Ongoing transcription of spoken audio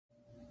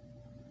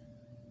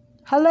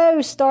Hello,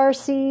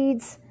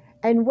 starseeds,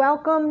 and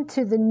welcome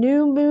to the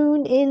new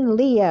moon in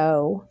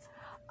Leo.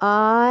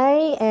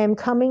 I am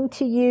coming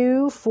to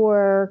you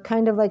for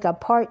kind of like a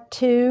part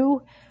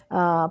two,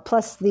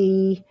 plus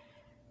the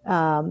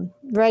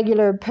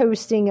regular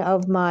posting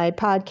of my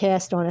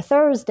podcast on a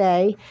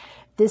Thursday.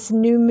 This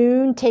new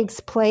moon takes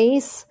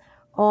place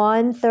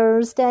on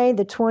Thursday,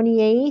 the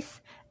 28th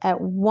at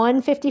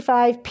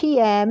 1:55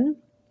 p.m.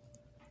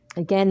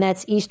 Again,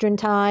 that's Eastern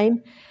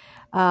Time.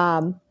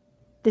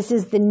 This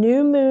is the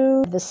new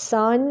moon, the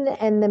sun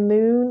and the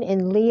moon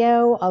in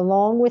Leo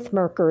along with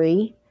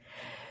Mercury.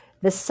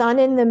 The sun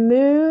and the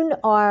moon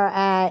are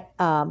at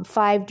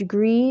 5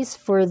 degrees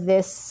for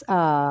this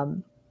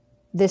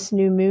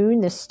new moon,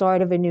 the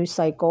start of a new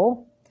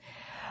cycle.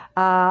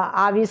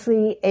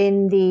 Obviously,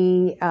 in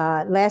the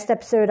last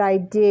episode I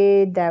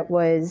did that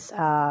was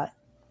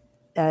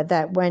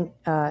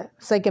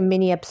it's like a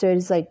mini episode,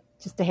 it's like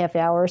just a half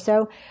hour or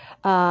so.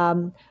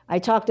 I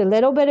talked a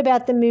little bit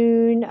about the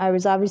moon. I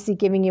was obviously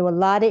giving you a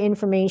lot of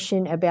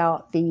information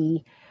about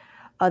the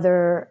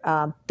other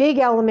big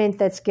element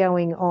that's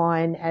going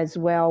on as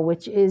well,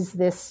 which is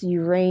this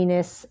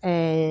Uranus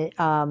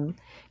and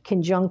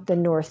conjunct the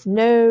North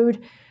Node,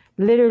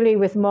 literally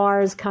with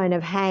Mars kind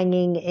of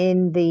hanging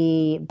in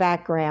the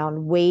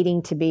background,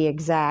 waiting to be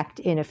exact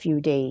in a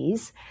few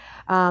days.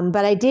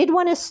 But I did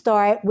want to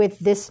start with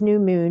this new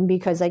moon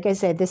because, like I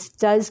said, this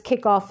does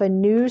kick off a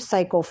new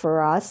cycle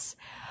for us.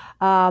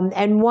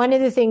 And one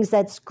of the things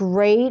that's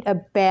great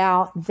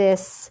about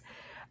this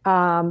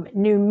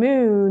new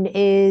moon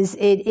is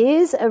it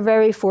is a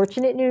very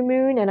fortunate new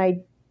moon, and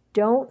I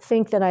don't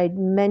think that I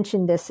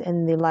mentioned this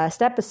in the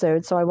last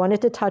episode, so I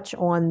wanted to touch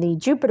on the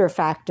Jupiter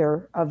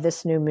factor of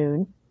this new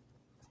moon.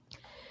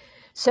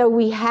 So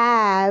we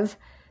have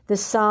the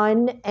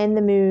sun and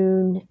the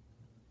moon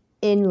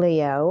in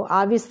Leo.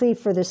 Obviously,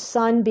 for the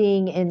sun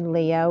being in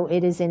Leo,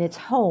 it is in its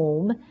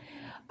home,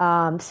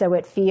 so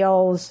it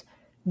feels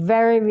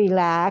very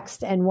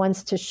relaxed and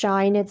wants to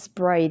shine its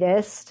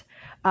brightest,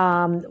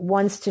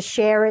 wants to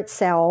share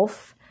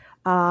itself,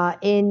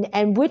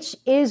 and which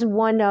is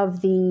one of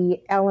the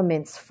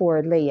elements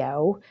for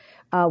Leo.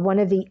 One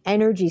of the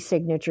energy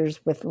signatures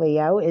with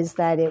Leo is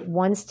that it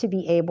wants to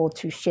be able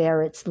to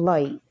share its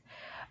light.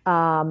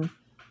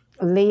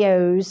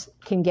 Leos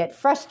can get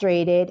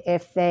frustrated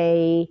if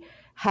they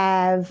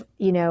have,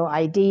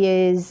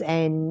 ideas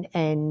and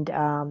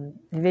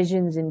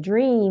visions and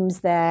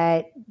dreams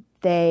that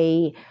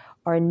they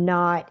are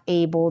not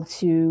able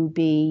to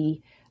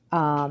be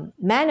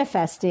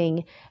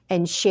manifesting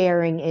and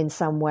sharing in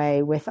some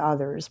way with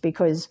others,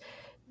 because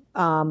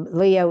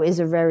Leo is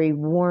a very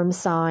warm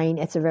sign.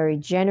 It's a very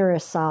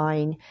generous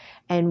sign.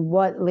 And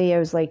what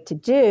Leos like to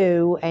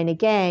do, and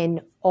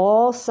again,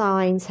 all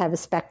signs have a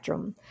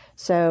spectrum.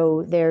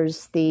 So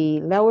there's the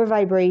lower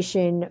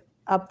vibration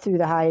up through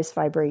the highest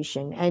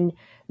vibration. And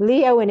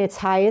Leo in its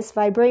highest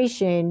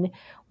vibration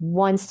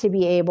wants to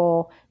be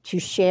able to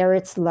share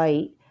its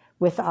light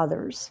with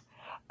others.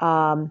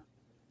 The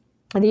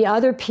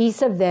other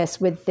piece of this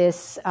with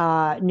this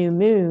new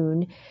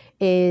moon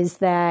is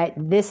that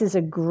this is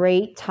a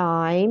great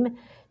time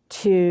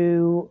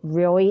to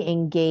really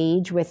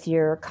engage with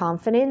your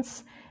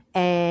confidence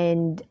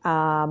and,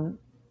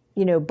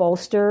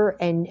 bolster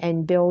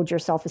and build your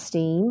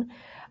self-esteem.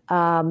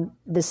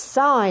 The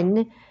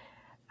sun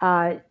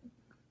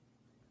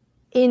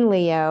in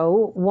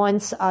Leo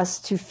wants us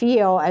to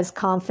feel as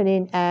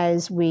confident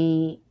as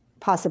we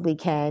possibly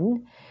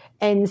can.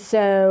 And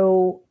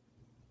so,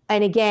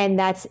 and again,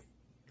 that's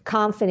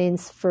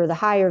confidence for the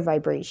higher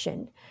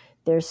vibration.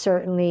 There's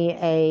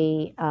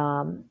certainly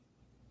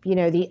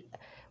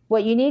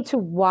what you need to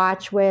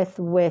watch with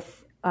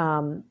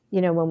when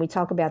we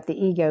talk about the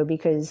ego,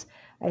 because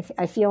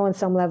I feel on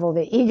some level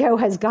the ego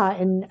has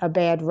gotten a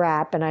bad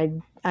rap.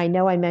 And I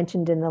know I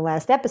mentioned in the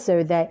last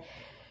episode that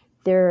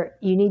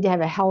you need to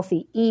have a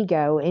healthy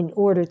ego in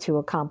order to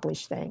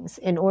accomplish things,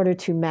 in order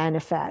to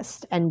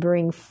manifest and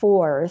bring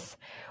forth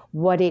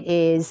what it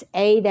is,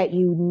 A, that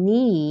you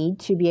need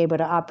to be able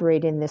to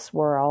operate in this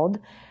world,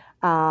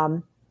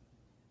 and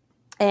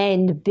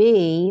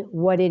B,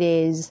 what it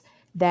is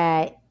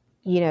that,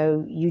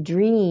 your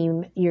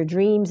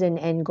dreams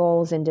and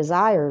goals and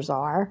desires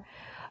are.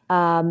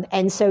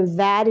 And so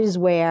that is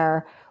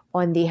where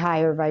on the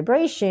higher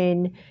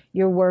vibration,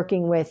 you're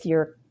working with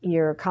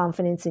your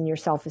confidence and your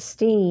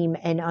self-esteem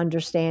and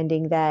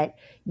understanding that,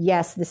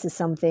 yes, this is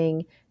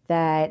something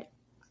that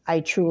I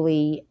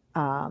truly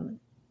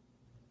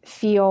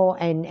feel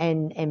and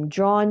am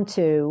drawn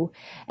to.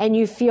 And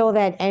you feel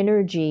that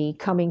energy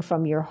coming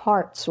from your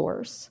heart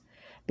source,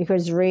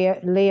 because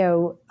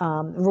Leo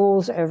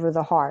rules over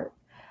the heart.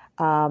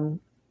 And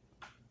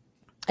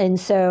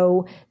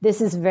so this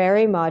is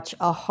very much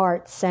a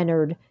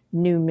heart-centered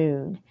new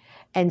moon.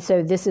 And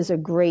so this is a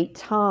great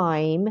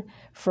time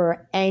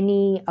for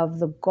any of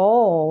the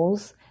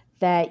goals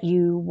that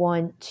you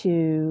want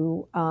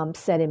to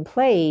set in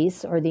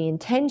place, or the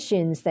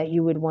intentions that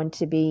you would want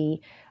to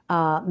be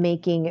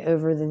making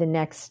over the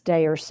next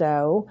day or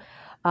so.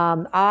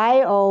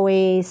 I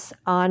always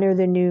honor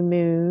the new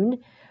moon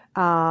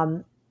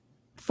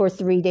for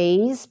 3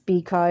 days,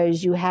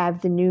 because you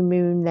have the new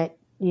moon that,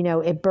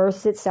 it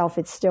births itself.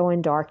 It's still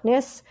in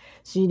darkness,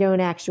 so you don't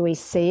actually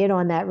see it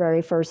on that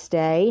very first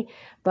day.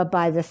 But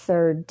by the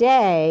third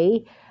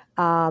day,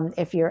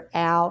 if you're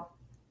out,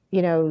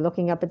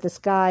 looking up at the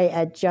sky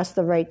at just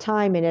the right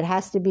time, and it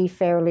has to be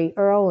fairly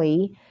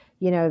early,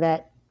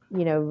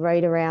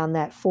 right around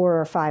that 4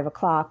 or 5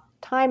 o'clock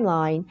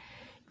timeline,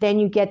 then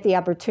you get the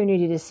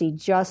opportunity to see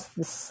just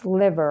the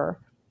sliver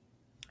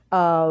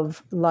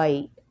of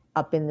light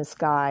up in the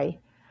sky.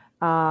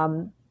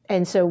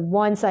 And so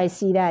once I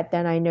see that,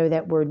 then I know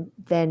that we're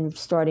then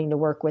starting to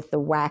work with the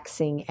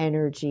waxing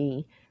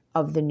energy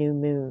of the new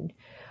moon.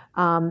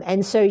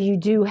 And so you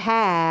do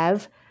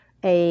have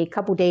a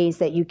couple days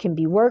that you can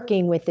be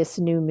working with this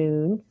new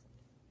moon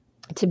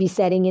to be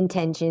setting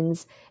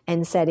intentions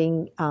and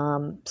setting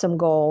some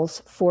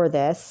goals for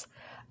this.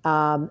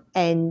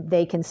 And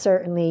they can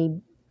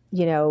certainly,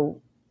 they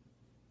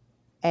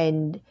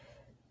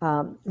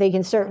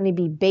can certainly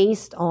be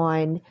based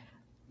on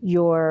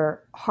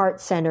your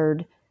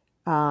heart-centered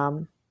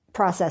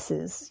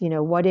processes,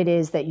 what it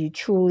is that you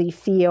truly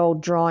feel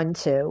drawn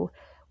to,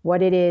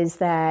 what it is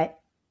that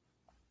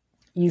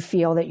you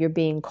feel that you're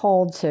being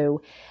called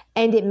to.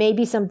 And it may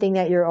be something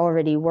that you're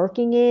already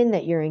working in,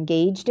 that you're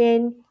engaged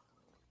in.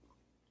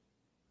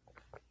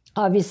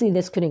 Obviously,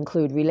 this could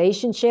include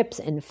relationships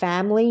and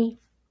family.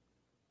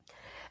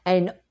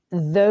 And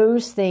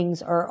those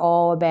things are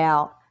all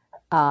about,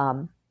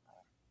 trying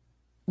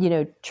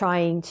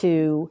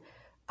to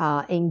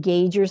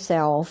engage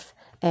yourself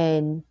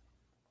and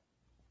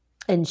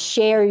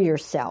share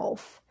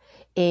yourself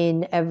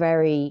in a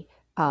very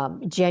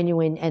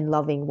genuine and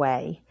loving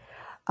way.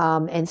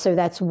 And so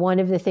that's one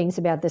of the things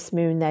about this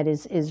moon that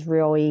is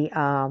really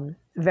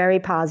very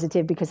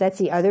positive, because that's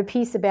the other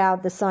piece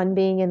about the sun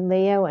being in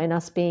Leo and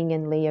us being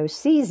in Leo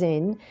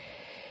season,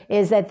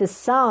 is that the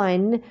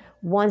sun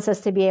wants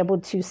us to be able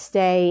to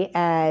stay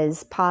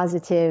as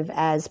positive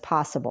as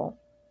possible,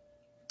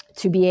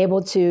 to be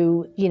able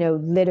to,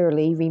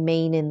 literally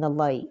remain in the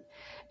light.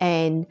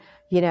 And,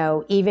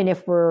 even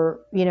if we're,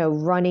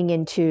 running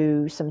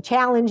into some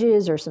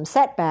challenges or some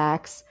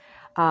setbacks,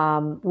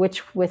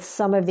 which with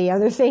some of the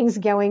other things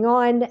going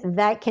on,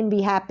 that can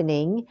be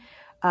happening.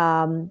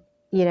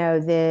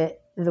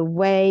 The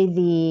way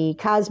the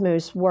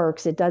cosmos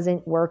works, it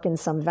doesn't work in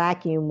some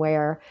vacuum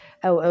where,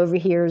 over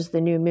here's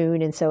the new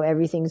moon, and so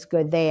everything's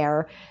good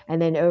there.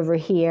 And then over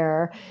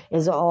here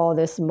is all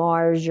this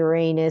Mars,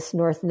 Uranus,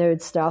 North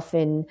Node stuff,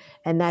 and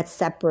that's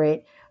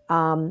separate.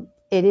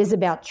 It is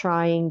about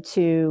trying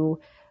to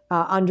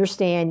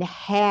understand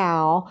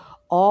how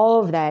all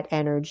of that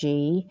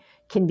energy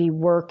can be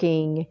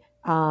working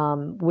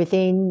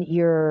within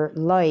your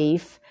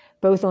life,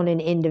 both on an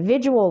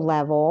individual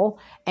level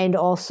and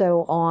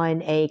also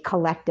on a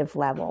collective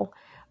level.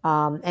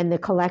 And the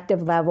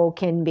collective level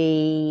can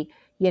be,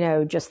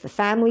 just the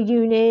family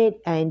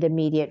unit and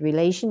immediate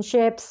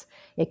relationships.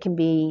 It can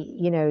be,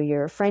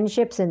 your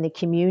friendships and the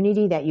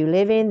community that you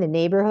live in, the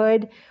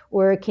neighborhood,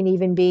 or it can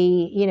even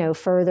be,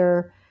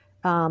 further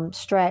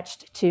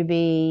stretched to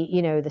be,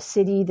 the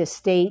city, the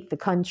state, the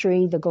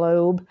country, the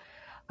globe.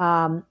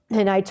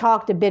 And I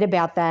talked a bit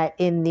about that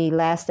in the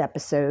last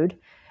episode,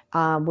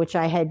 which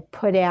I had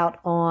put out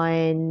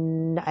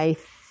on, I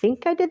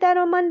think I did that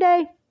on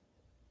Monday.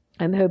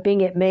 I'm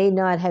hoping it may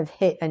not have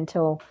hit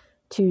until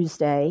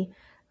Tuesday.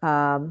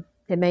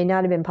 It may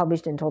not have been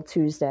published until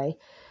Tuesday.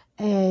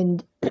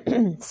 And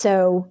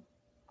so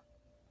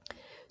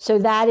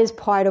that is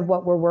part of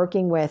what we're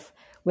working with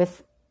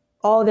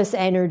all this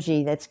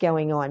energy that's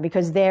going on,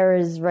 because there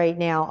is right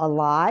now a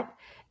lot.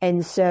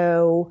 And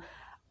so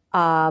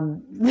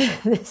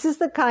this is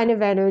the kind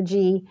of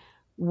energy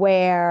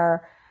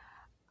where,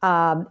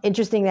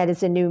 interesting that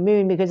it's a new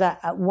moon, because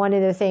one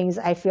of the things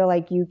I feel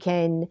like you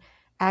can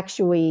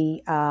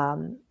actually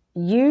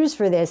use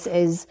for this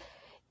is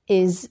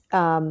it's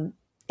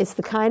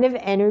the kind of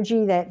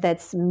energy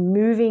that's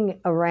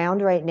moving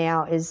around right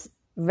now is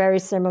very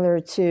similar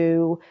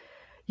to,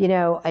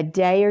 a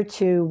day or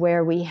two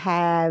where we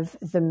have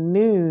the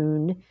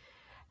moon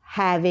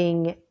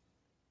having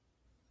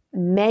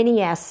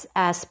many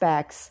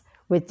aspects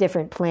with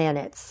different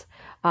planets.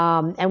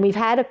 And we've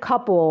had a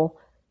couple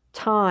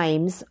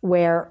times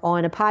where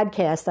on a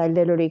podcast, I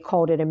literally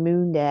called it a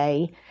moon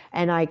day,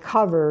 and I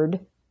covered,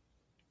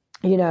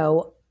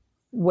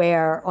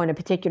 where on a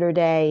particular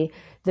day,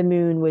 the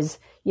moon was,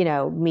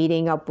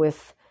 meeting up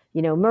with,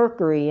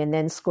 Mercury, and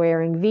then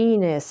squaring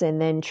Venus,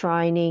 and then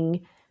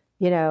trining,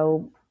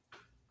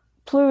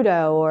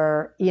 Pluto,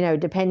 or,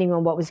 depending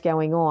on what was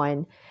going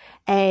on.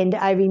 And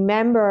I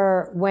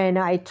remember when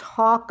I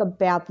talk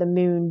about the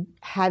moon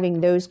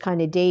having those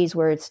kind of days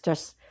where it's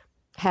just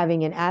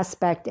having an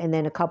aspect, and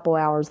then a couple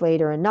hours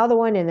later another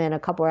one, and then a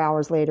couple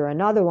hours later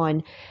another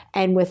one,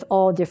 and with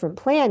all different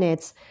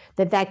planets,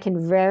 that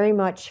can very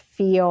much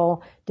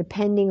feel,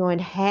 depending on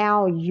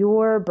how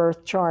your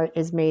birth chart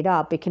is made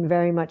up, it can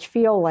very much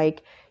feel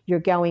like you're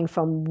going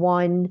from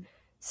one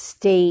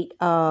state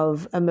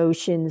of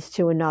emotions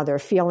to another,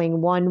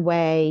 feeling one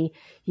way,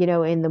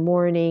 in the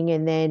morning,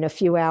 and then a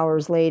few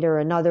hours later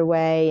another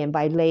way, and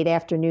by late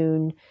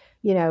afternoon,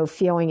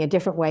 feeling a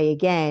different way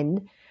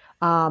again.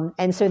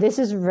 And so this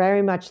is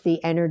very much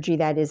the energy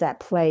that is at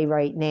play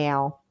right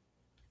now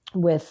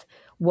with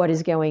what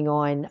is going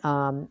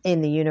on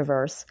in the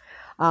universe.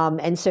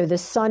 And so the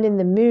sun and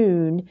the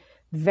moon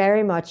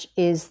very much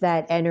is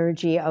that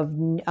energy of,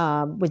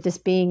 with this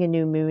being a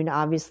new moon,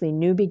 obviously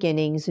new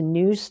beginnings,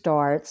 new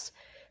starts,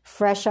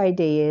 fresh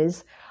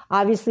ideas.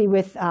 Obviously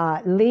with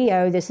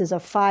Leo, this is a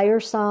fire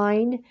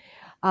sign.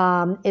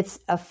 It's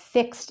a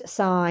fixed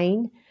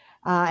sign.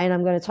 And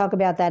I'm going to talk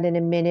about that in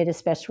a minute,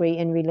 especially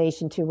in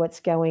relation to what's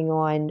going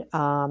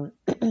on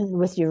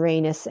with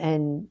Uranus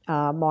and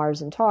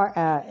Mars and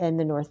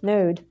the North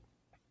Node.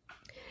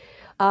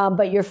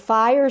 But your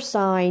fire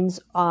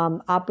signs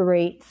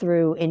operate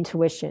through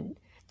intuition.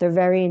 They're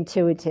very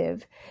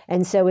intuitive.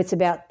 And so it's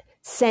about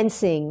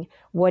sensing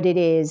what it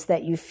is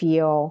that you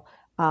feel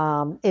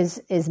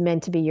is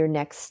meant to be your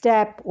next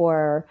step,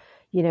 or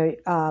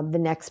the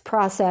next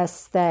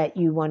process that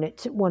you want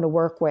to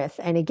work with.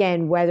 And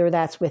again, whether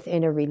that's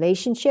within a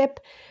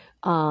relationship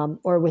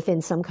or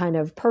within some kind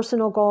of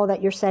personal goal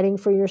that you're setting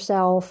for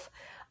yourself,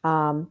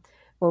 or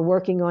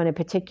working on a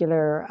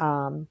particular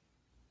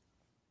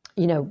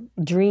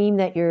dream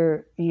that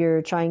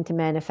you're trying to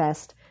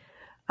manifest.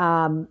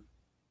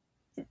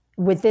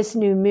 With this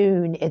new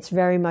moon, it's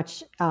very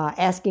much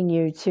asking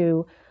you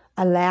to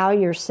allow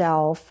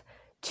yourself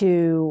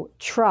to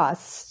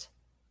trust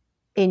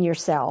in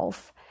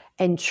yourself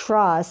and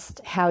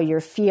trust how you're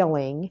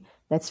feeling.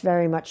 That's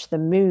very much the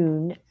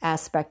moon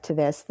aspect to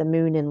this, the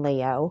moon in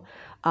Leo.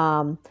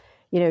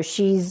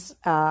 She's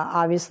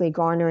obviously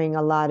garnering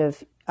a lot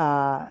of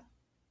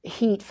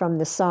heat from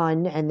the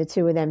sun, and the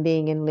two of them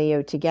being in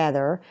Leo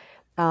together.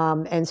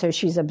 And so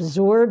she's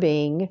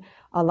absorbing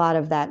a lot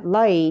of that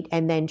light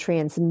and then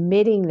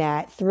transmitting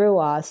that through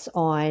us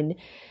on,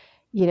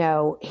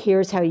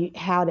 here's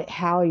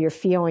how you're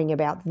feeling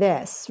about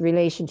this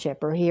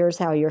relationship, or here's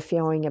how you're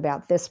feeling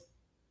about this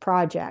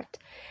project.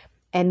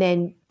 And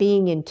then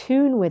being in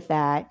tune with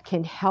that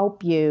can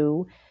help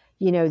you,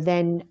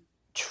 then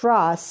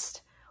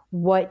trust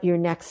what your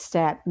next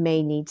step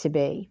may need to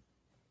be.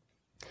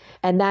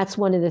 And that's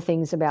one of the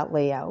things about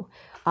Leo.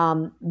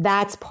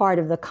 That's part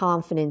of the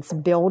confidence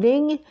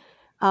building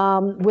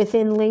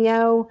within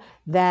Leo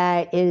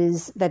that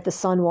the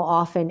sun will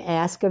often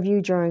ask of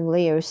you during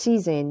Leo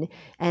season.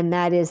 And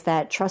that is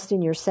that trust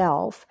in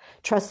yourself,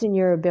 trust in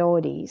your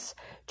abilities,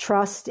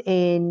 trust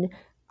in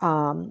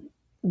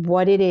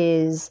what it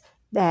is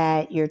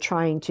that you're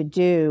trying to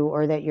do,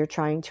 or that you're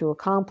trying to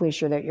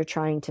accomplish, or that you're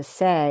trying to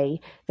say,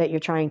 that you're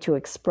trying to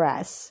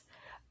express.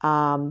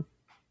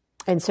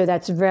 And so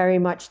that's very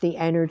much the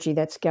energy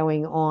that's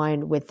going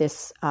on with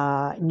this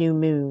new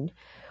moon.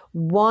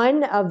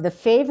 One of the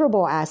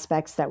favorable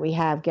aspects that we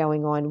have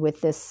going on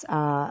with this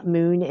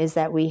moon is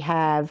that we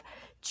have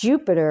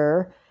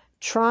Jupiter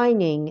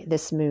trining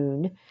this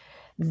moon.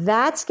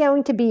 That's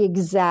going to be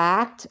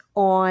exact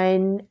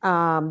on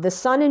the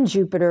sun and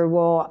Jupiter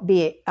will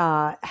be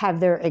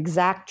have their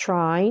exact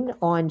trine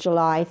on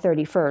July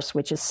 31st,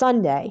 which is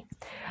Sunday.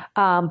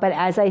 But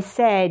as I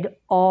said,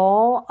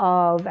 all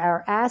of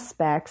our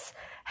aspects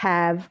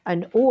have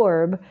an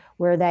orb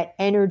where that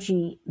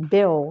energy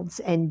builds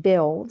and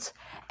builds.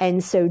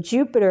 And so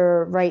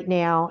Jupiter right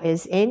now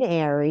is in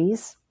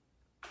Aries.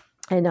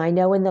 And I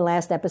know in the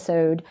last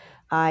episode,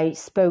 I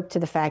spoke to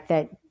the fact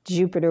that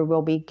Jupiter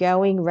will be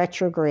going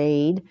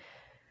retrograde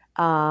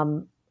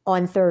on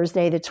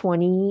Thursday, the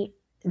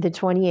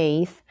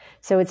 28th.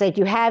 So it's like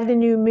you have the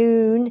new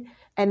moon,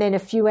 and then a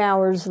few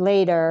hours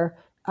later,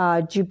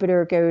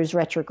 Jupiter goes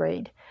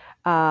retrograde.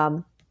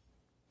 But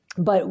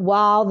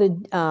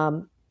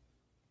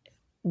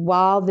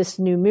while this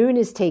new moon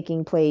is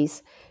taking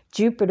place,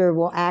 Jupiter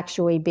will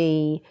actually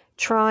be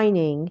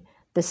trining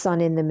the sun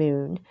and the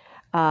moon.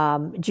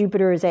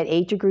 Jupiter is at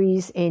 8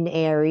 degrees in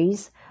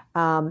Aries.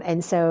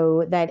 And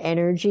so that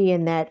energy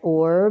and that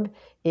orb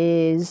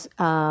is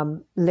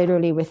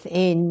literally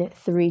within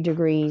 3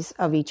 degrees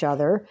of each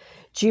other.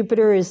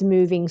 Jupiter is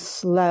moving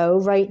slow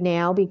right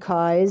now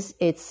because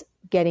it's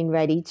getting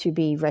ready to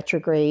be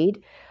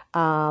retrograde.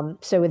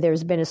 So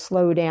there's been a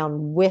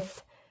slowdown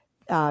with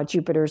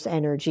Jupiter's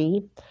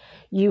energy.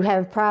 You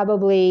have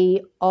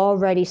probably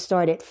already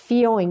started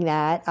feeling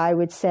that, I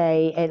would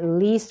say, at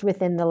least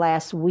within the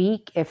last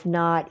week, if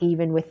not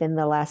even within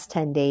the last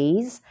 10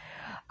 days.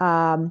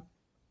 But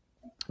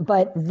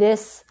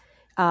this,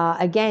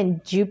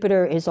 again,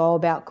 Jupiter is all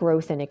about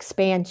growth and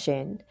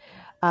expansion.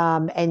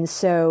 And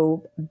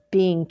so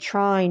being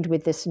trined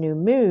with this new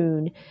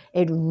moon,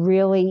 it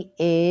really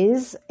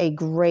is a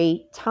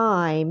great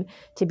time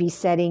to be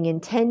setting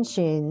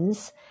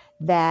intentions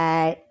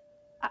that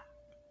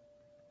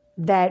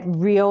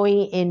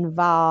really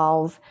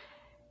involve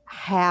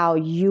how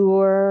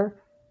your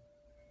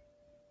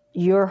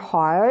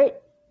heart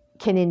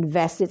can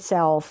invest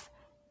itself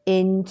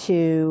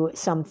into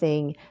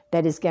something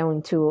that is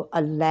going to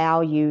allow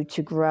you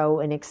to grow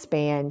and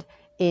expand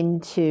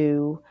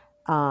into,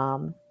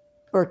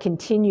 or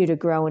continue to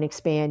grow and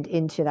expand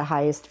into the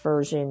highest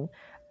version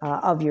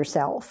of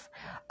yourself.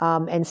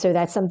 And so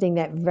that's something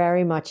that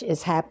very much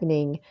is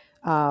happening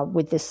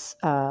with this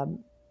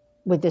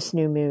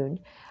new moon.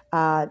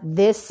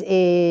 This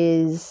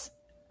is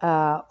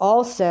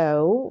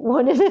also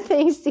one of the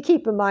things to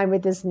keep in mind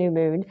with this new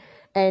moon.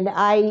 And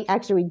I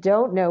actually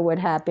don't know what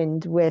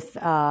happened with,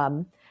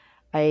 I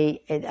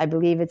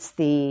believe it's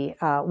the,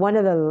 one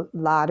of the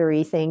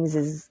lottery things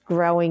is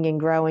growing and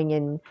growing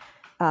and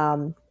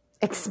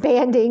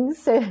expanding.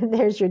 So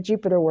there's your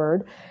Jupiter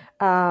word,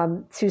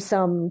 to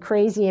some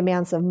crazy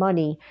amounts of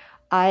money.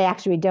 I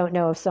actually don't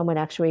know if someone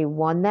actually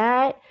won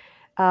that.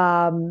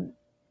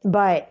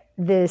 But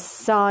the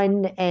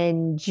sun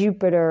and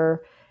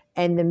Jupiter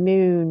and the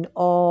moon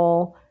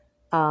all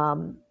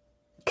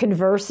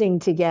conversing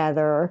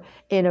together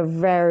in a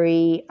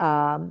very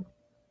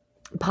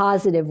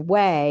positive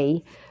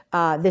way.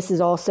 This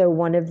is also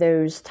one of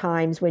those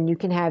times when you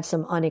can have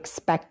some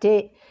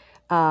unexpected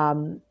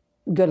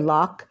good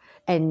luck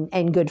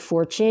and good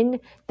fortune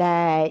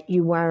that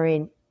you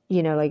weren't,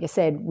 like I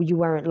said, you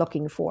weren't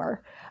looking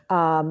for.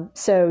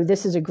 So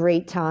this is a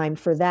great time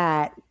for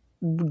that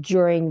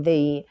during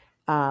the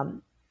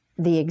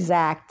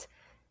exact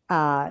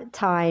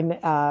time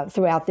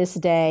throughout this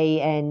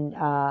day. And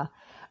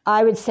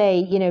I would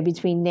say,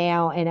 between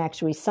now and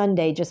actually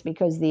Sunday, just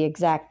because the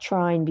exact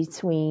trine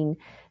between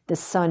the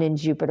sun and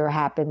Jupiter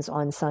happens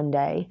on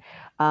Sunday.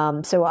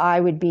 So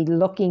I would be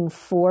looking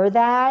for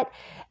that,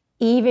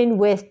 even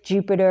with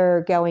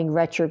Jupiter going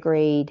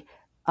retrograde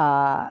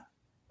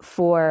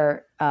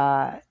for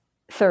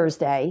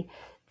Thursday,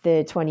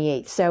 the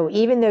 28th. So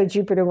even though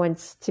Jupiter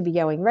wants to be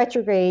going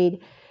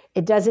retrograde,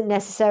 it doesn't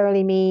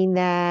necessarily mean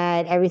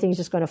that everything's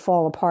just going to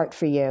fall apart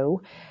for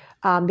you.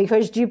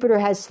 Because Jupiter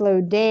has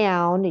slowed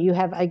down, you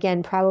have,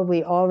 again,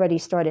 probably already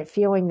started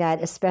feeling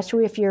that,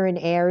 especially if you're in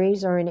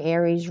Aries or in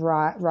Aries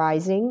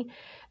rising.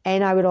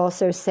 And I would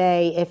also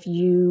say if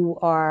you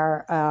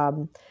are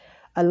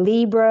a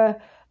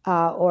Libra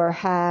or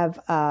have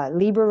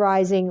Libra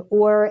rising,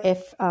 or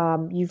if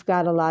you've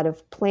got a lot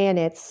of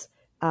planets,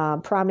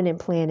 prominent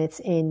planets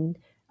in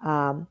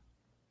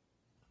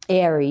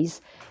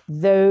Aries,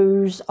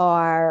 this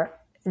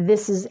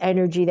is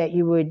energy that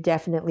you would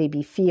definitely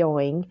be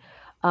feeling.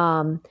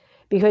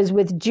 Because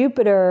with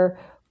Jupiter,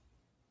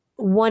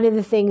 one of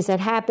the things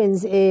that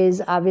happens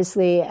is,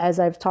 obviously, as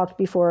I've talked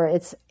before,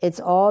 it's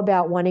all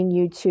about wanting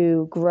you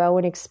to grow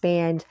and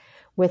expand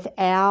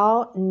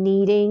without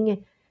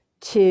needing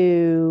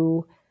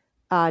to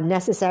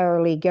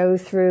necessarily go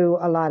through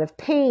a lot of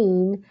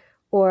pain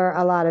or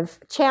a lot of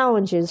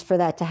challenges for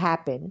that to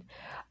happen.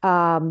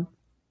 And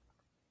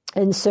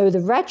so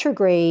the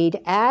retrograde,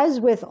 as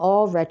with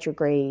all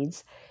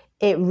retrogrades,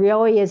 it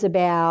really is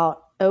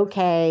about,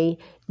 okay,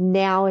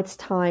 now it's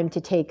time to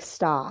take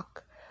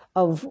stock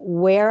of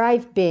where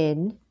I've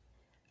been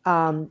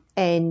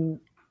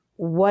and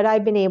what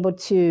I've been able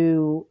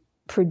to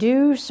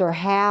produce, or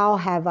how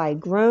have I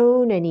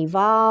grown and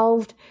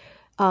evolved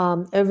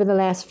over the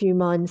last few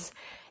months.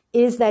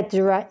 Is that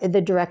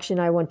the direction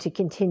I want to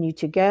continue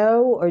to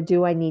go, or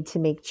do I need to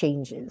make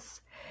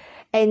changes?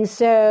 And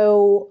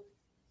so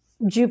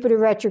Jupiter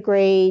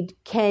retrograde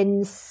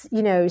can,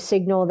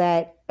 signal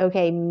that,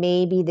 okay,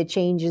 maybe the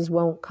changes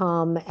won't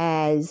come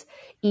as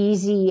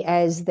easy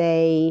as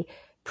they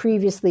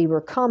previously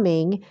were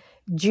coming.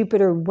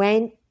 Jupiter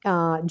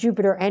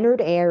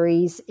entered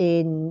Aries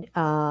in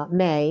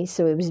May,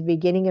 so it was the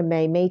beginning of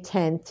May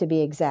 10th to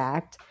be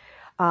exact.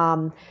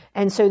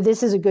 And so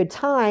this is a good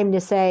time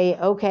to say,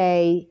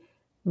 okay,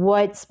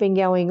 what's been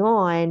going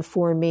on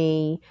for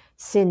me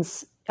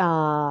since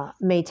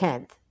May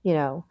 10th,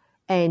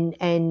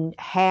 and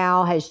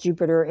how has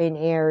Jupiter in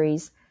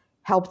Aries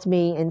helped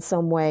me in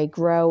some way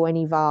grow and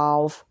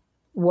evolve?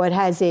 What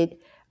has it,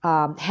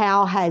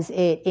 how has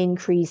it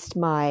increased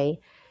my,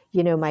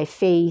 my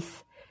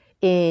faith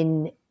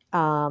in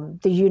the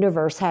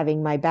universe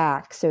having my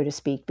back, so to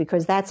speak,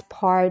 because that's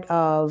part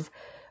of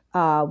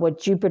what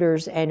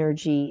Jupiter's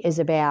energy is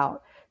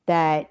about.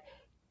 That,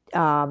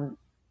 and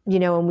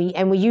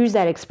we use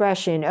that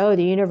expression, oh,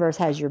 the universe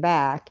has your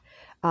back.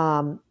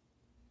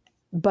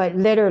 But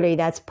literally,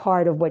 that's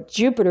part of what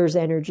Jupiter's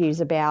energy is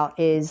about,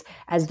 is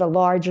as the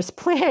largest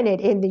planet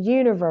in the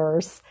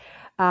universe.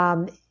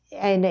 And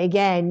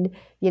again,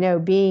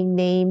 being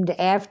named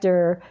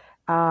after,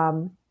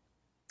 the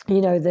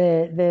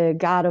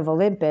god of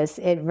Olympus,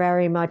 it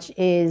very much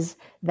is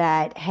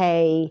that,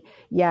 hey,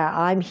 yeah,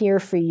 I'm here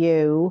for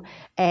you,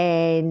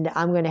 and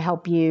I'm going to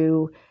help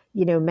you,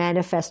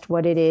 manifest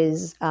what it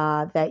is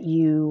that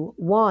you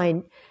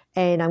want.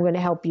 And I'm going to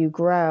help you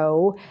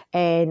grow,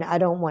 and I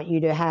don't want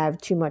you to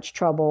have too much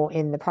trouble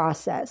in the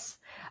process.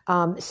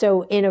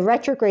 So in a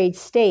retrograde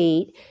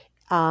state,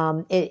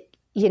 some of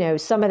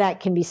that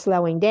can be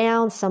slowing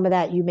down. Some of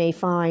that you may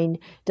find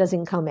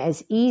doesn't come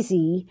as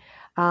easy.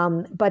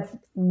 But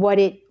what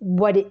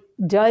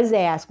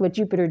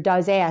Jupiter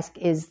does ask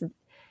is,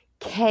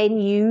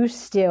 can you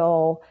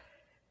still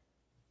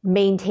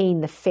maintain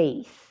the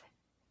faith?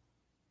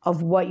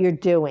 of what you're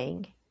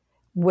doing,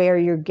 where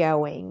you're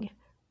going,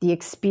 the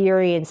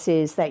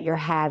experiences that you're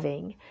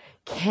having.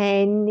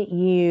 Can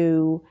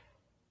you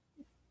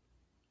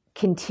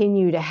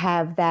continue to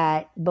have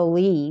that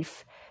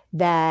belief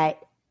that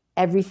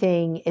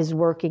everything is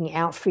working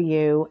out for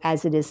you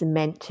as it is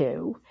meant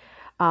to,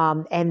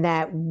 and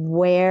that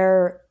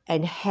where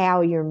and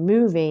how you're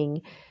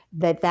moving,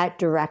 that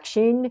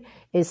direction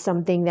is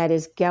something that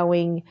is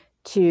going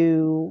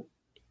to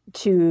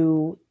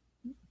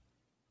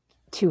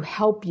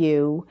help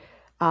you,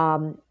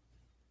 and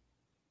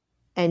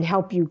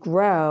help you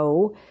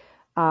grow,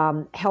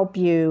 help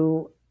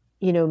you,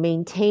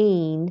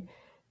 maintain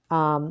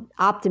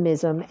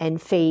optimism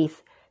and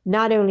faith,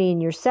 not only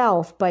in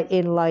yourself, but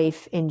in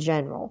life in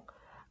general.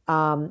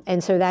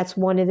 And so that's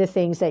one of the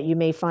things that you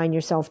may find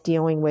yourself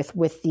dealing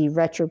with the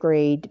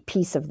retrograde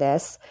piece of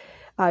this.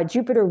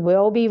 Jupiter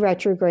will be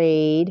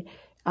retrograde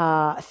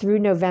through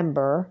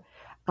November.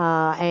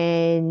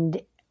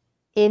 And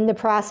in the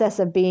process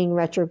of being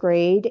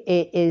retrograde,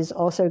 it is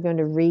also going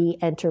to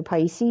re-enter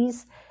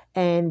Pisces.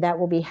 And that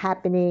will be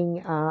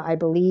happening, I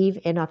believe,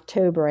 in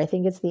October. I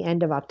think it's the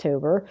end of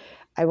October.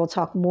 I will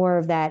talk more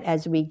of that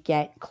as we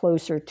get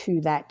closer to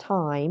that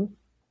time.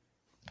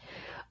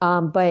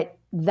 But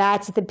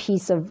that's the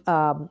piece of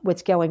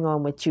what's going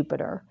on with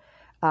Jupiter,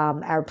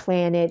 our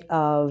planet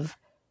of,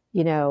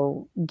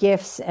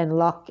 gifts and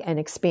luck and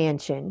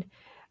expansion,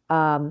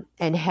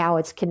 and how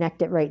it's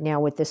connected right now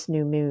with this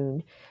new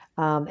moon,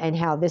 and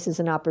how this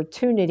is an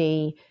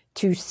opportunity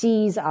to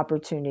seize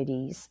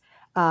opportunities.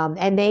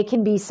 And they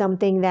can be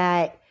something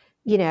that,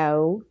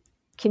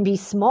 can be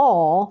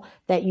small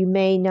that you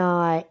may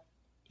not,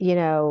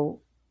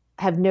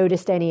 have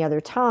noticed any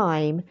other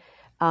time.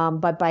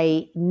 But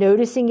by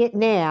noticing it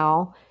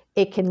now,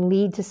 it can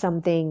lead to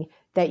something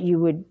that you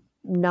would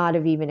not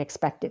have even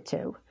expected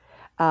to.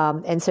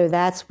 And so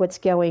that's what's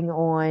going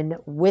on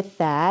with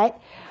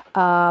that.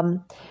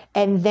 And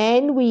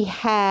then we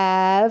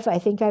have, I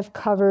think I've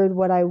covered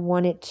what I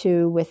wanted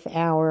to with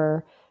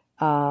our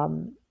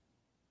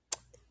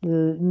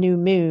new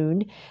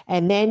moon.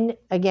 And then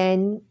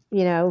again,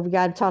 we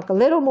got to talk a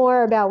little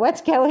more about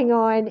what's going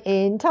on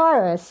in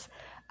Taurus,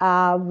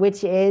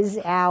 which is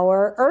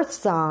our earth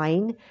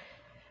sign.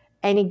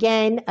 And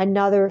again,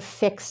 another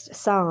fixed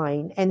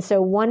sign. And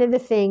so one of the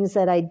things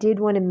that I did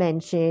want to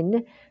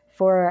mention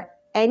for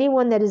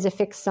anyone that is a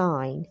fixed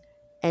sign,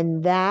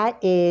 and that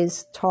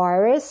is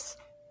Taurus,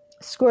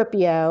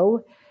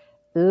 Scorpio,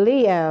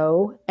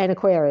 Leo, and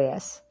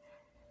Aquarius.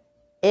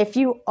 If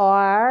you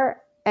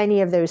are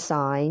any of those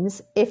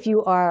signs, if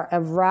you are a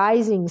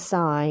rising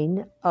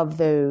sign of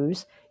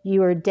those,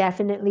 you are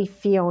definitely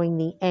feeling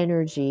the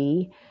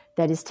energy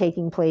that is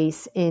taking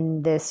place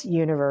in this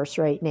universe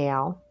right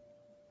now.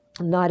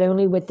 Not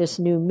only with this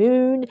new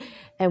moon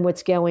and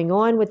what's going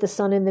on with the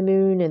sun and the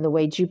moon and the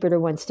way Jupiter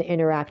wants to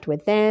interact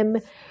with them,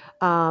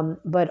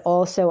 but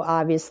also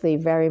obviously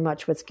very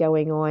much what's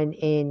going on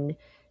in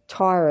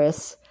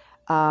Taurus,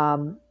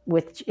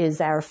 which is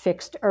our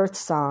fixed earth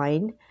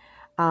sign.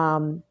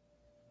 And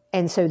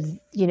so,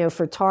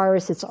 for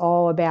Taurus, it's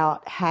all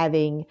about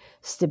having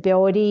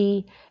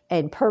stability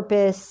and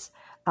purpose,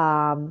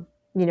 having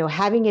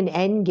an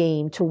end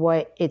game to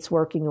what it's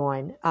working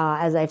on.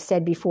 As I've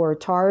said before,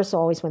 Taurus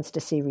always wants to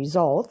see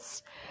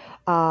results.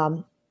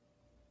 And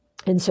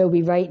so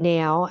we right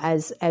now,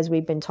 as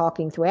we've been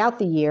talking throughout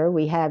the year,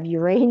 we have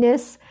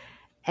Uranus,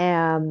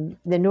 the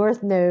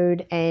North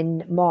Node,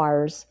 and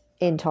Mars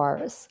in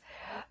Taurus.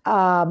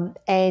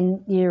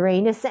 And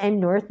Uranus and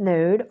North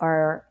Node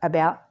are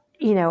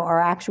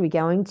actually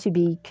going to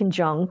be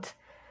conjunct,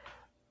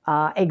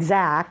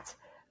 exact,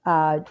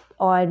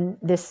 on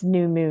this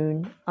new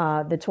moon,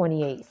 the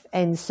 28th.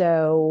 And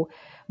so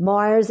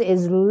Mars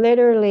is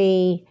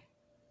literally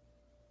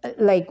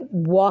like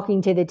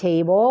walking to the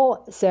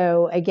table.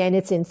 So again,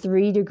 it's in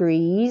 3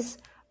 degrees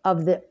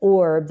of the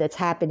orb that's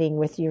happening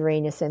with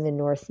Uranus and the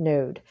North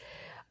Node.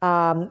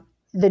 The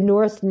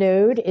North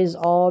Node is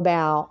all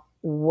about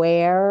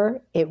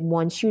where it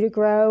wants you to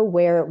grow,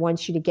 where it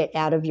wants you to get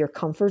out of your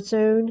comfort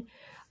zone.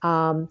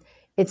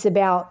 It's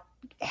about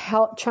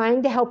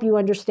trying to help you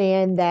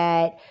understand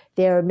that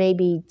there may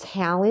be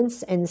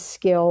talents and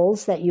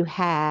skills that you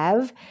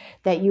have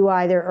that you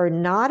either are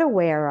not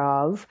aware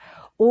of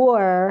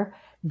or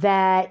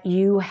that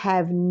you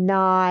have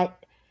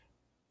not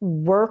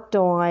worked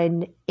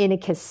on in a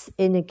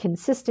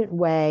consistent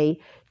way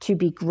to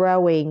be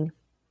growing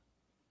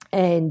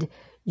and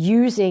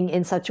using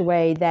in such a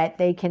way that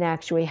they can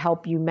actually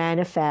help you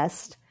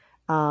manifest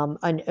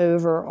an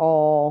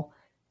overall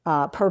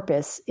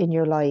purpose in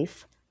your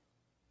life.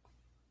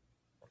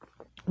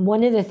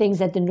 One of the things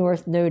that the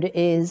North Node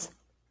is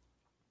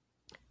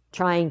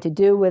trying to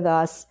do with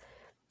us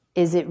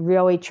is it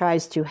really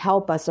tries to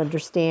help us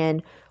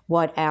understand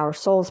what our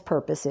soul's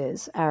purpose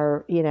is,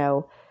 our,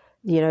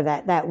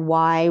 that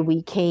why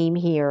we came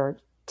here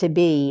to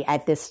be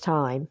at this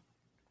time.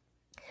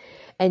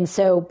 And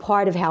so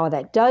part of how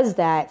that does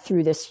that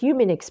through this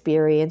human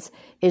experience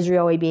is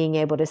really being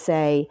able to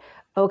say,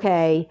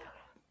 okay,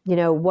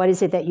 what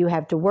is it that you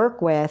have to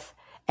work with?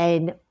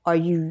 And are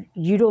you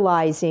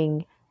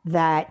utilizing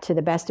that to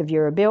the best of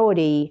your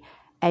ability?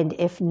 And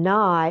if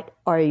not,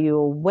 are you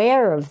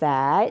aware of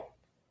that?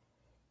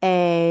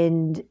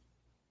 And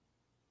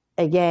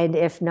again,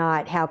 if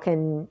not, how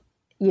can,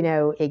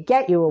 it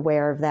get you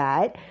aware of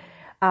that?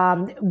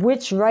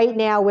 Which right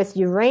now with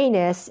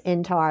Uranus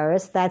in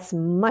Taurus, that's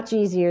much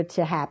easier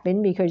to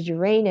happen because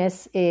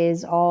Uranus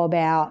is all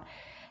about,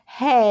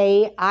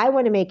 hey, I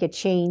want to make a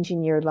change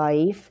in your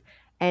life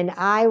and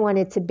I want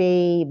it to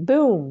be,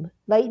 boom,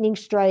 lightning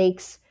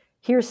strikes.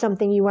 Here's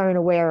something you weren't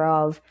aware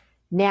of.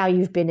 Now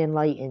you've been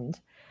enlightened.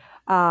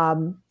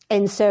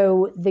 And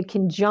so the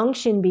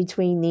conjunction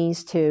between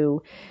these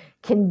two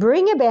can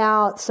bring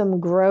about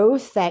some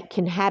growth that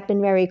can happen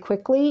very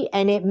quickly.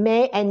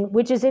 And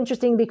which is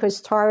interesting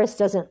because Taurus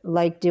doesn't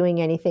like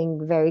doing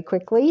anything very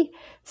quickly.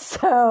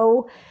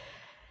 So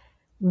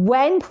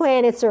when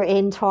planets are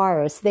in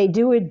Taurus, they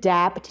do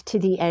adapt to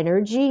the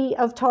energy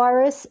of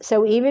Taurus.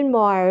 So even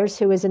Mars,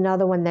 who is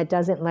another one that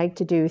doesn't like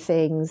to do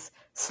things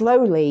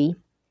slowly,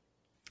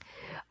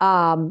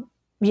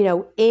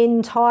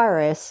 in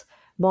Taurus,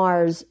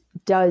 Mars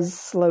does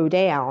slow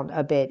down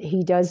a bit.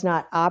 He does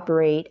not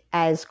operate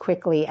as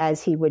quickly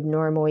as he would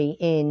normally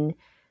in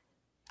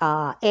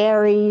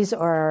Aries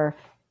or,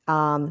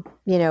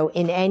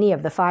 in any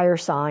of the fire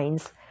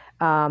signs.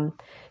 And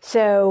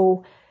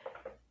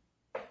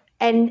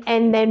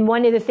then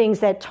one of the things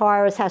that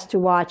Taurus has to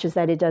watch is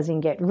that it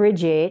doesn't get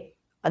rigid.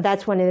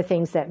 That's one of the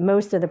things that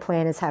most of the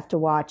planets have to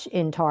watch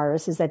in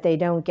Taurus, is that they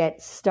don't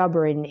get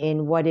stubborn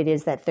in what it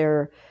is that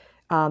their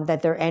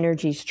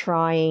energy's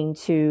trying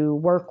to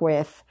work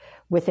with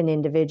an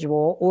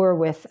individual or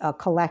with a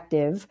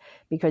collective,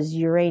 because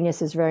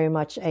Uranus is very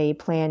much a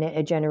planet,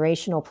 a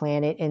generational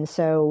planet. And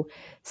so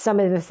some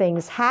of the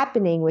things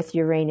happening with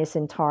Uranus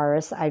and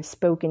Taurus, I've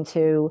spoken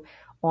to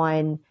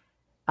on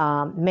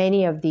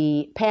many of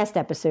the past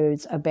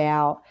episodes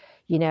about,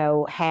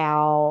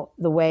 how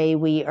the way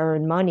we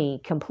earn money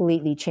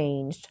completely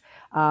changed.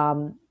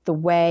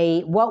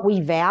 What we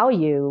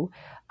value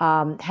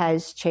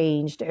has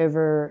changed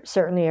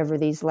certainly over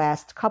these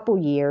last couple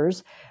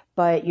years,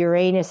 but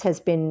Uranus has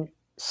been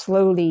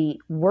slowly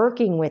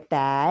working with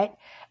that.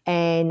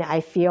 And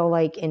I feel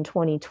like in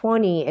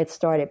 2020, it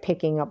started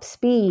picking up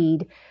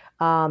speed.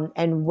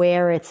 And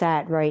where it's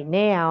at right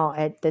now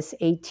at this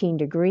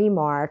 18-degree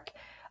mark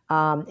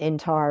in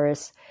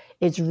Taurus,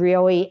 it's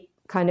really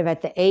kind of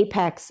at the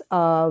apex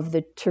of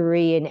the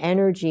Turian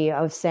energy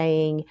of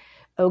saying,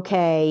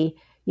 okay,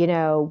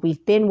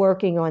 we've been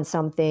working on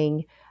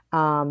something.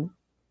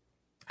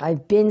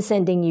 I've been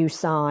sending you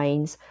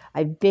signs.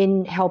 I've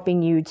been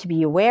helping you to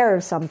be aware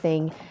of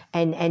something.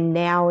 And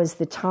now is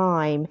the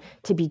time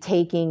to be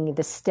taking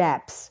the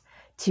steps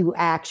to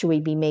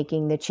actually be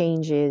making the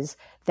changes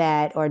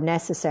that are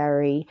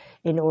necessary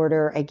in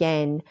order,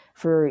 again,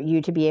 for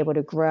you to be able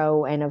to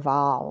grow and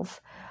evolve.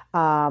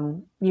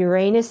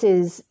 Uranus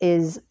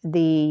is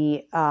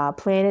the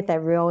planet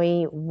that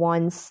really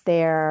wants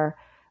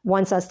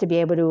us to be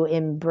able to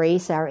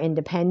embrace our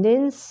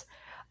independence,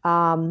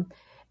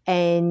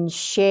 and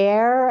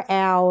share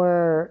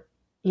our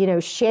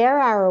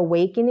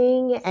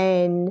awakening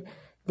and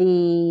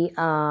the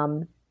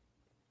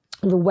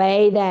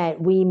way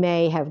that we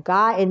may have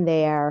gotten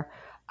there,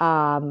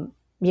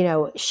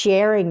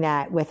 sharing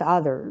that with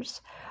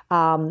others.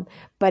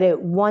 But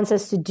it wants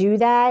us to do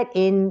that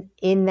in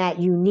that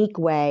unique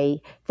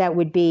way that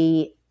would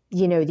be,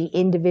 the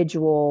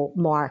individual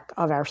mark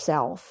of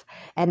ourself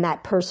and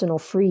that personal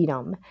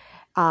freedom.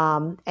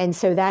 And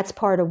so that's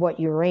part of what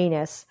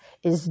Uranus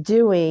is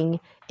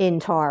doing in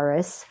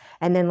Taurus.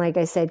 And then, like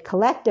I said,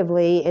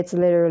 collectively, it's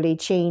literally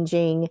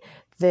changing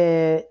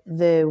the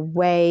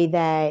way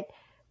that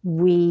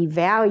we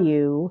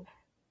value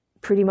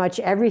pretty much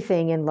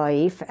everything in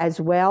life,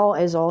 as well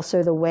as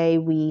also the way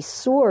we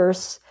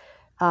source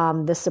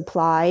the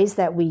supplies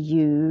that we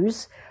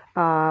use,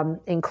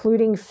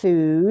 including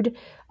food,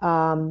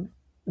 but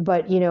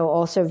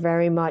also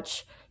very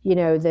much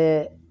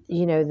the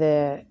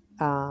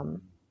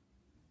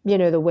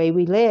way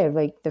we live,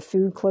 like the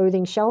food,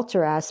 clothing,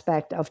 shelter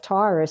aspect of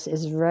Taurus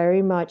is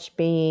very much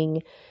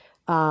being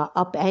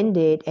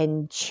upended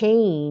and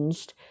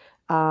changed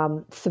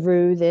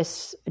through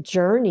this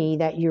journey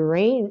that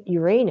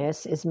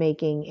Uranus is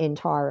making in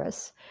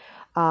Taurus.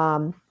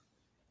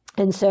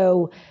 And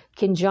so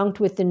conjunct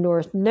with the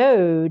North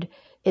Node,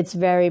 it's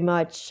very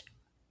much,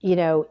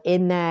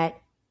 in that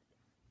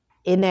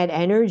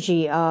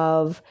energy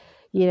of,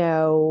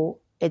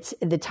 it's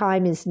the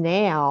time is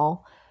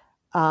now.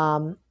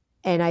 And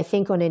I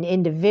think on an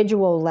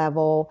individual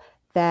level,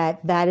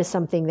 that is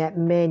something that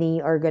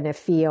many are going to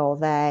feel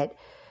that,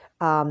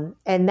 and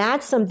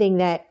that's something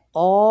that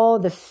all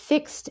the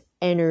fixed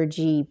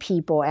energy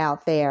people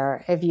out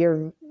there, if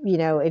you're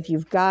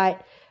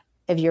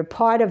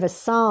part of a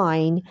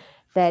sign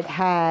that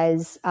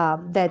has,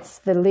 that's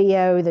the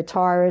Leo, the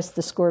Taurus,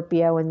 the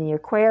Scorpio, and the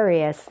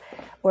Aquarius,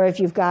 or if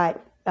you've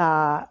got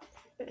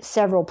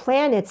several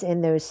planets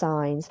in those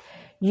signs,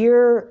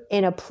 you're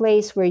in a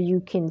place where you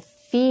can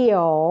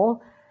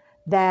feel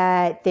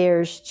that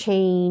there's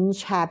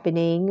change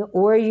happening,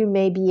 or you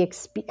may be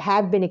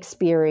have been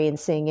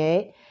experiencing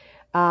it.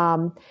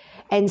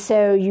 And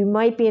so you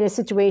might be in a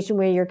situation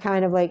where you're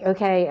kind of like,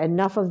 okay,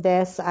 enough of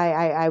this.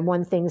 I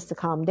want things to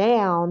calm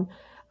down.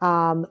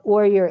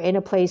 Or you're in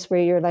a place where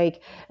you're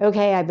like,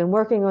 okay, I've been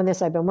working on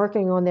this. Like,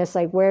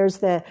 where's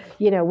the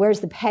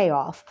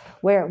payoff?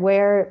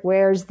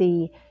 Where's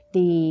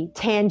the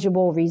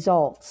tangible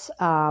results?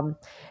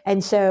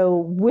 And so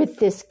with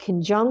this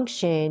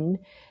conjunction,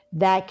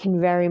 that can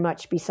very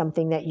much be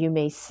something that you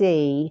may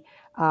see,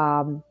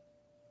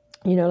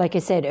 like I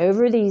said,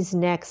 over these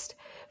next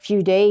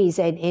few days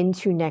and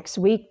into next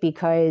week,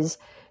 because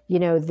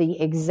the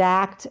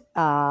exact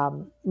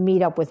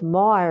meetup with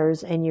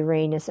Mars and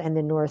Uranus and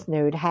the North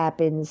Node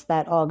happens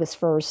that August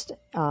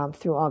 1st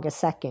through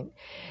August 2nd.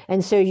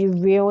 And so you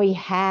really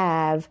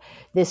have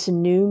this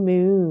new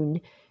moon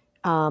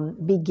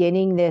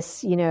beginning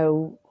this,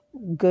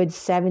 good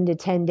 7 to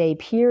 10 day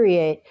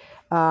period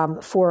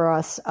for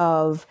us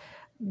of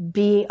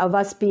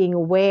us being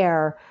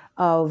aware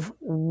of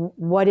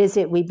what is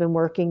it we've been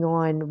working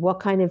on, what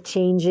kind of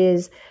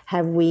changes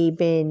have we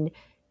been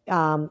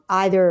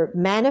either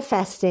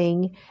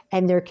manifesting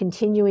and they're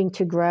continuing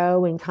to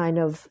grow and kind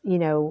of,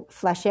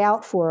 flesh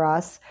out for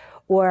us,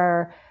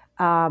 or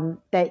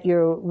that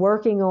you're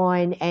working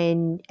on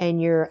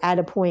and you're at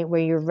a point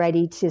where you're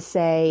ready to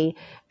say,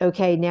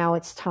 okay, now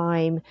it's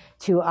time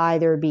to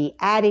either be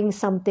adding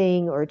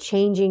something or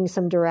changing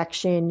some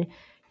direction.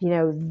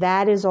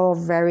 That is all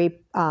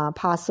very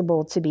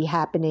possible to be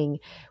happening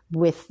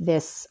with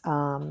this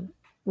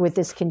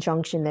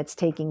conjunction that's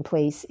taking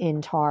place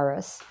in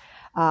Taurus.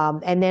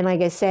 And then,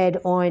 like I said,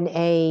 on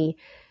a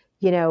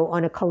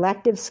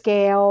collective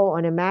scale,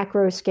 on a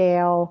macro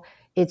scale,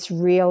 it's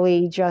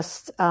really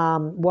just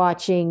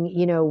watching,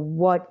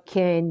 what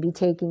can be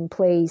taking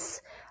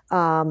place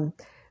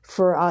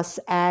for us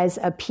as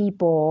a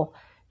people,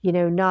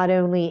 not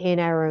only in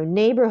our own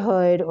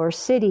neighborhood or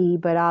city,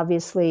 but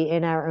obviously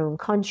in our own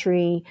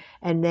country,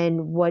 and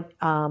then what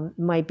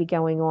might be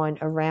going on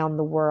around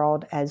the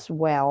world as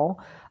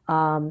well.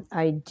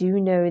 I do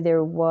know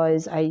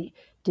I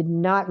did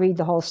not read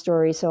the whole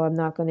story, so I'm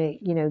not going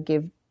to,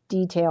 give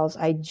details.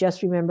 I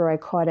just remember I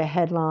caught a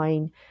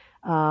headline,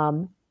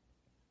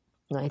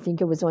 I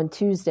think it was on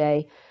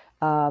Tuesday,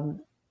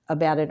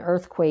 about an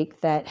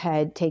earthquake that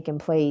had taken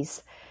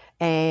place.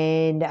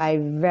 And I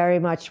very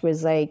much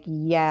was like,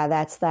 yeah,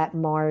 that's that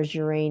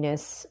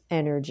Mars-Uranus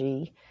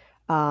energy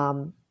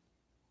in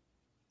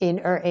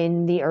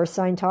the Earth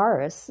sign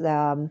Taurus.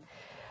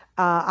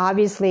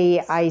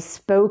 Obviously, I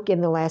spoke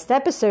in the last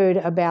episode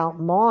about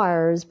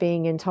Mars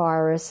being in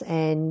Taurus,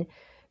 and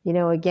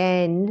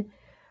again,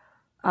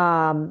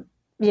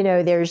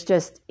 there's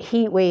just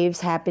heat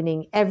waves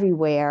happening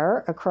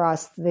everywhere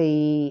across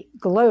the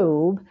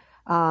globe,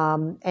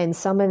 and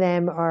some of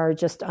them are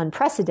just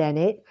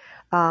unprecedented.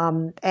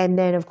 And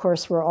then, of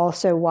course, we're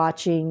also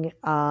watching,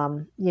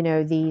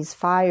 these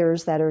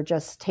fires that are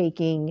just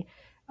taking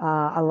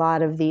a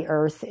lot of the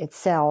Earth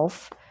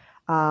itself.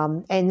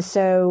 And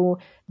so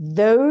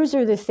those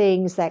are the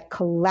things that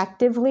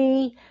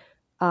collectively,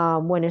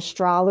 when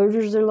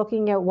astrologers are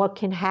looking at what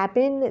can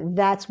happen,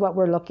 that's what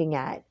we're looking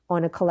at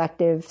on a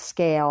collective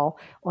scale,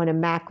 on a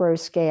macro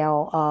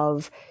scale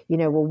of,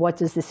 what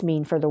does this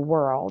mean for the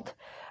world?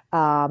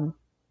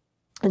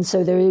 And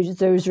so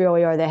those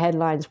really are the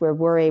headlines where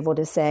we're able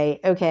to say,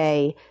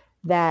 okay,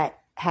 that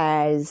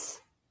has,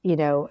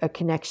 a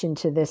connection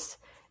to this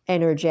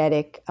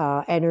energetic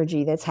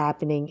energy that's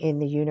happening in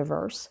the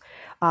universe.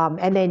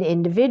 And then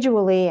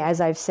individually,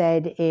 as I've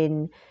said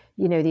in,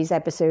 these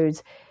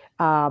episodes,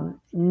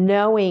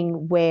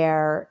 knowing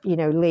where,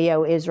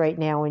 Leo is right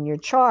now in your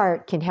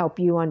chart can help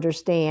you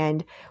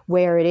understand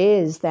where it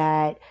is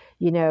that,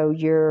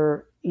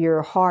 your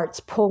heart's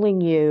pulling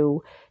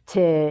you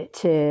to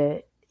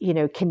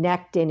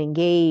connect and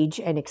engage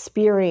and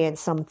experience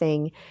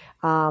something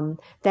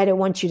that it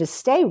wants you to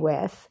stay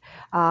with.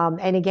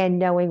 And again,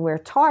 knowing where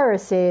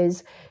Taurus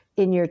is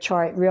in your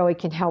chart really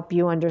can help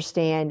you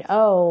understand,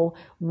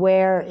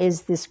 where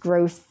is this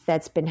growth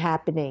that's been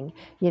happening?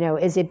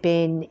 Has it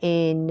been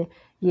in,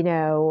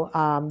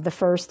 the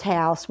first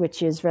house,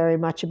 which is very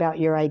much about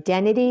your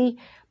identity,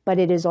 but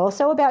it is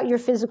also about your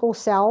physical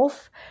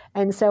self.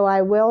 And so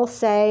I will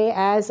say,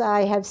 as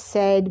I have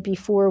said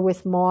before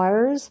with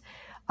Mars,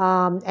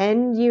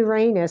 and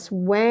Uranus,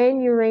 when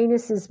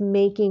Uranus is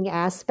making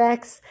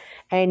aspects,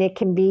 and it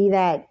can be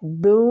that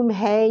boom,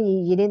 hey,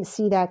 you didn't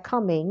see that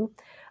coming.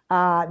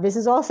 This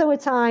is also a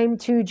time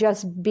to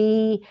just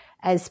be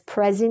as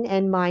present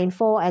and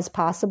mindful as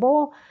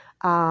possible,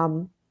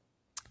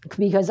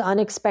 because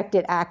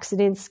unexpected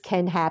accidents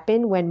can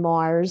happen when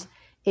Mars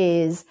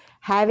is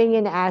having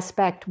an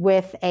aspect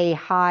with a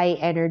high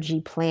energy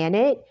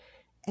planet,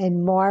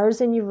 and Mars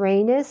and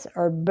Uranus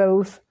are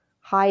both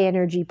high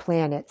energy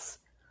planets.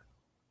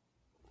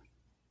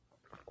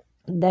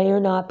 They are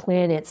not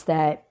planets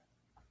that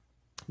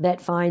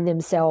find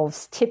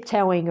themselves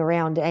tiptoeing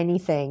around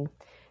anything.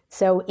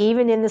 So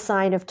even in the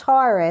sign of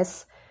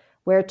Taurus,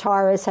 where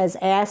Taurus has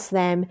asked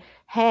them,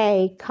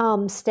 hey,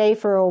 come stay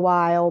for a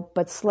while,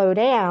 but slow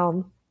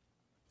down,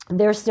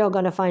 they're still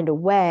going to find a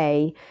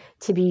way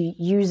to be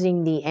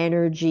using the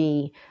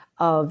energy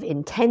of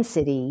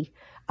intensity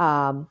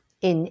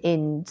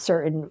in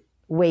certain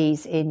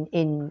ways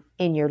in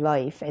your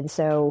life. And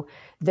so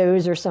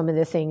those are some of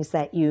the things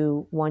that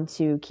you want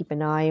to keep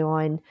an eye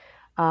on.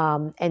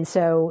 And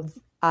so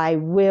I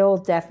will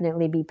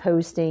definitely be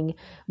posting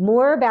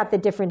more about the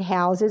different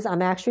houses.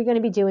 I'm actually going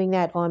to be doing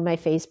that on my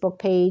Facebook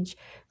page,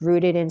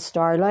 Rooted in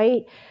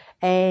Starlight.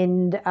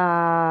 And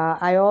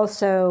I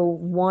also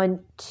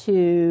want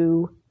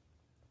to,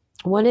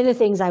 one of the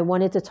things I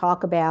wanted to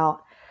talk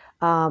about,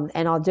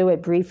 and I'll do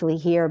it briefly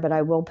here, but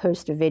I will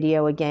post a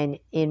video again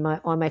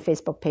on my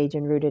Facebook page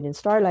in Rooted in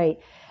Starlight.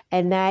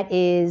 And that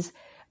is,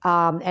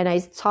 and I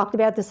talked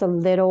about this a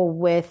little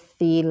with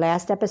the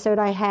last episode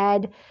I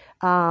had.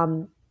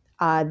 I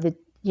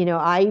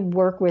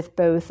work with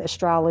both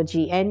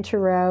astrology and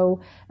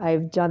tarot.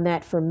 I've done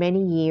that for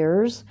many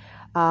years.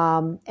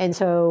 And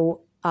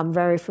so I'm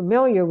very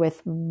familiar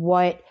with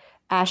what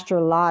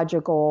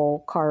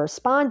astrological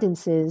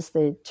correspondences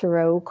the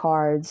tarot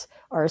cards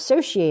are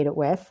associated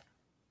with.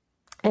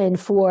 And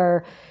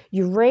for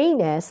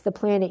Uranus, the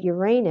planet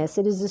Uranus,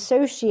 it is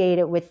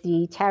associated with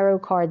the tarot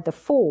card, the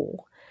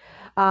Fool,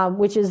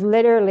 which is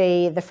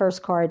literally the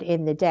first card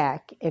in the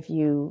deck. If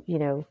you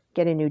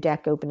get a new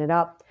deck, open it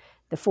up,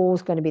 the Fool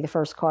is going to be the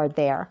first card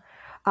there.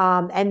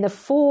 And the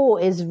Fool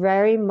is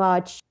very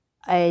much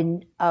a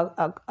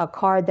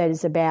card that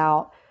is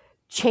about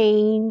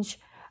change,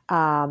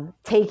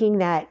 taking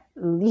that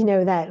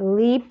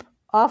leap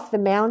off the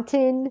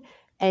mountain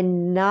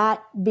and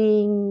not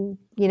being,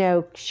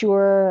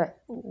 sure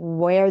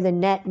where the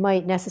net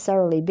might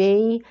necessarily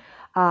be.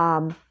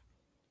 And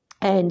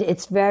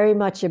it's very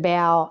much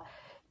about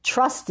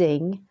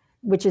trusting,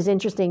 which is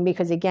interesting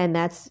because, again,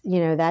 that's,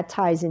 that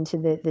ties into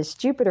this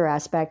Jupiter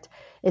aspect.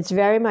 It's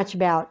very much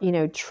about,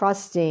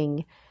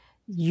 trusting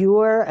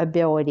your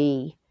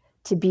ability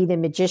to be the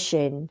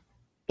magician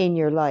in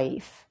your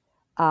life,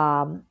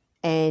 and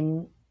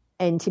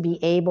to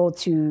be able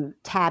to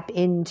tap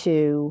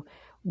into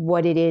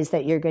what it is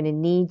that you're going to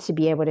need to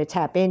be able to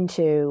tap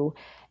into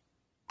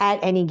at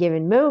any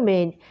given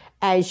moment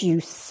as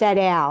you set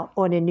out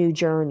on a new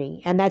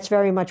journey. And that's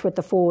very much what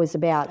the Fool is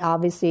about.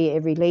 Obviously,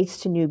 it relates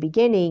to new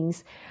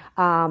beginnings,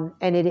 and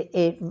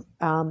it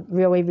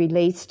really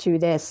relates to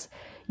this,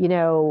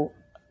 here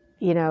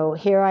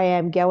I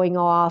am going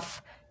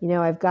off,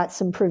 I've got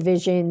some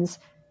provisions.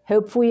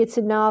 Hopefully it's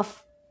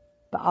enough,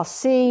 but I'll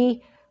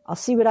see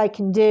what I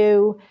can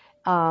do.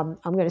 I'm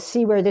going to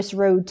see where this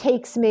road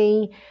takes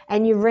me.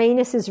 And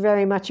Uranus is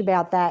very much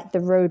about that, the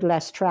road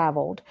less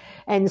traveled.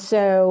 And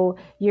so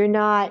you're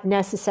not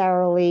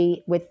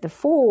necessarily, with the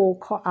Fool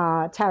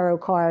tarot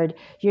card,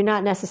 you're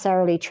not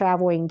necessarily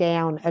traveling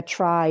down a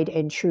tried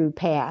and true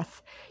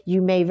path.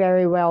 You may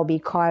very well be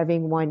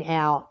carving one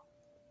out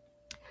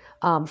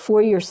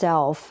for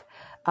yourself.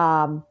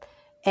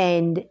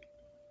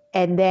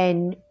 And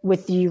then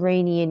with the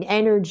Uranian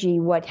energy,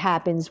 what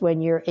happens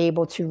when you're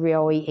able to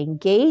really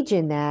engage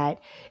in that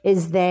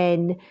is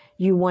then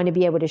you want to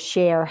be able to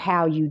share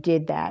how you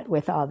did that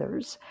with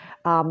others.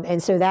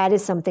 And so that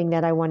is something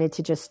that I wanted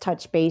to just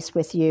touch base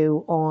with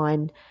you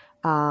on.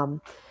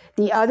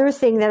 The other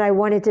thing that I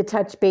wanted to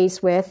touch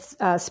base with,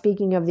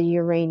 speaking of the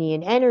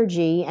Uranian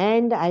energy,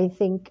 and I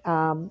think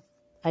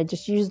I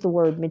just used the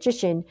word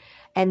magician,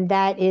 and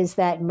that is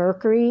that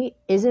Mercury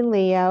is in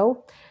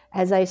Leo,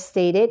 as I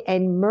stated,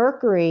 and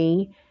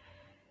Mercury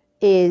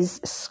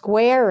is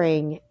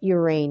squaring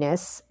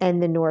Uranus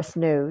and the North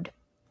Node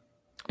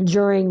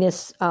during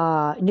this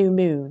new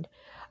moon.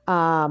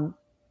 And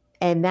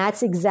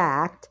that's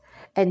exact.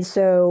 And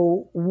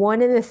so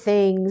one of the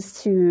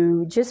things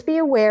to just be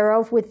aware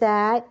of with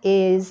that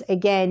is,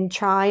 again,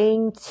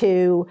 trying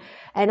to,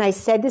 and I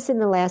said this in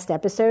the last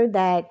episode,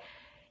 that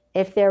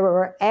if there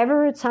were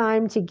ever a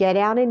time to get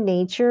out in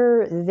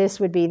nature,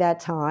 this would be that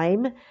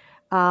time.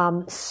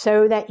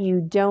 So that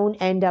you don't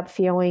end up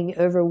feeling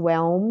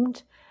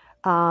overwhelmed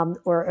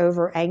or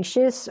over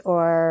anxious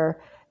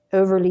or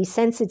overly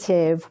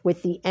sensitive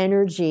with the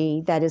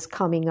energy that is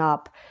coming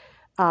up,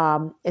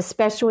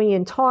 especially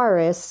in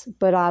Taurus,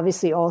 but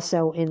obviously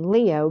also in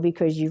Leo,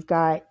 because you've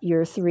got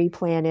your three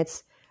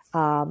planets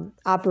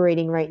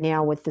operating right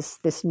now with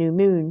this new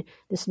moon.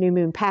 This new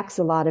moon packs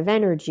a lot of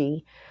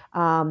energy.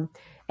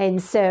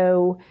 And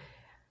so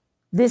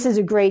this is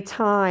a great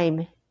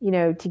time,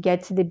 to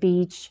get to the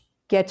beach,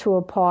 get to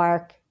a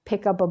park,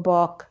 pick up a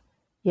book,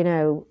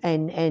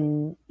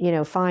 and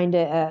find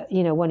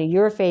one of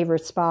your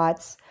favorite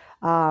spots,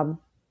 and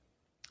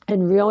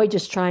really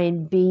just try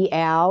and be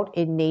out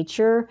in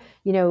nature.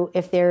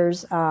 If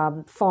there's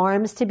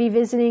farms to be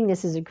visiting,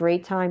 this is a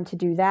great time to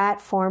do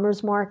that.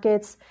 Farmers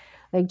markets,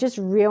 like just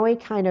really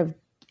kind of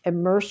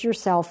immerse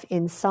yourself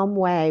in some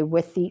way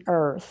with the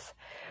earth,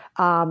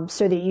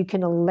 so that you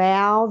can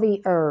allow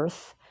the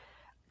earth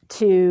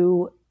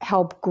to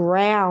help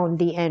ground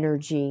the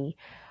energy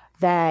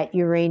that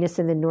Uranus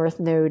and the North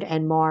Node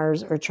and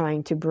Mars are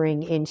trying to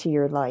bring into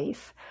your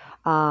life.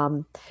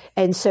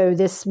 And so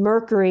this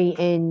Mercury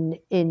in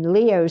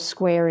Leo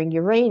squaring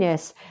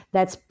Uranus,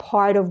 that's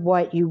part of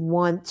what you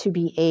want to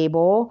be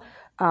able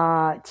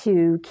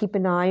to keep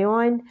an eye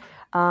on.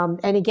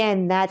 And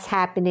again, that's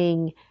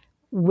happening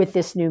with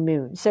this new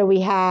moon. So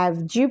we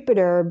have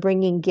Jupiter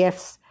bringing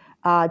gifts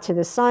to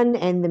the sun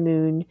and the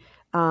moon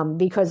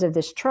because of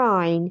this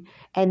trine.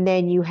 And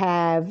then you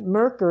have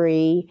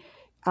Mercury,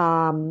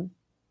 not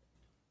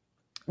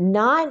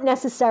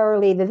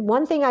necessarily. The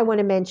one thing I want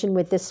to mention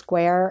with this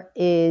square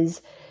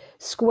is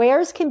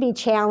squares can be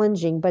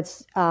challenging,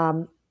 but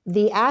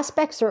the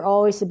aspects are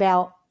always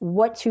about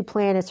what two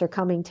planets are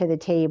coming to the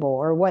table,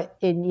 or what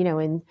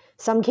in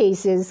some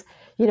cases,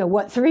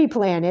 what three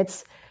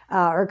planets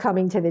are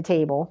coming to the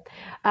table.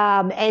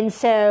 And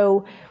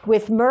so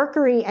with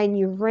Mercury and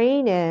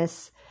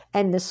Uranus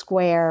and the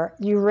square,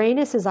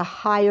 Uranus is a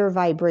higher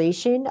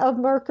vibration of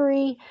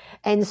Mercury.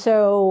 And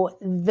so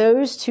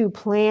those two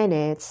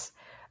planets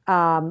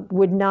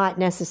would not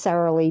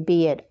necessarily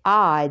be at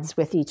odds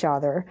with each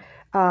other.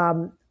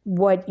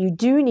 What you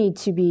do need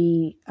to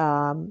be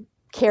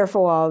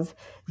careful of,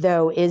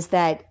 though, is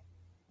that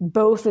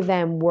both of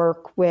them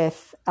work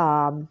with,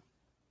 the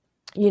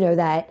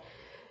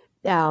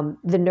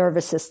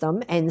nervous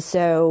system. And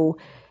so,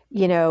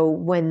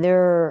 when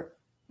they're,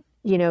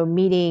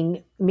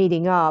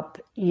 meeting up,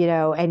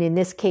 and in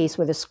this case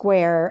with a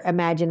square,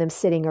 imagine them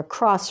sitting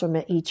across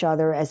from each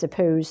other as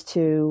opposed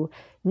to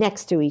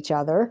next to each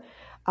other.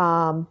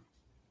 And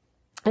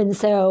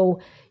so,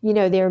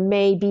 there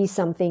may be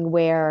something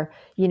where,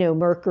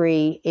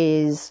 Mercury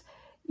is,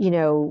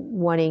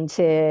 wanting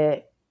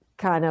to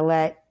kind of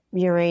let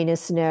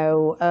Uranus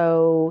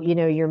know,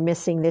 you're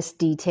missing this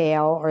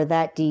detail or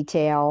that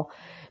detail.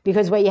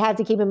 Because what you have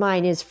to keep in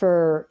mind is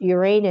for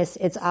Uranus,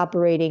 it's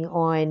operating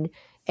on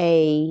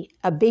a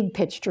big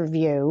picture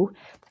view,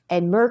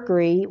 and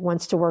Mercury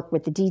wants to work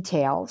with the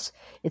details.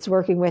 It's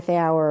working with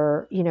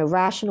our,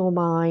 rational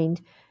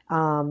mind,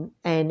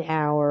 and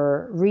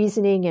our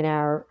reasoning and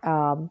our,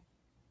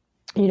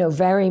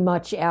 very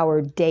much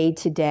our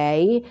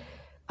day-to-day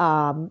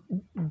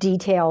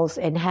details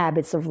and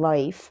habits of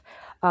life.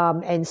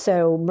 And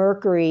so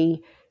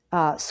Mercury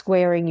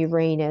squaring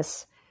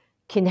Uranus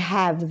can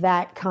have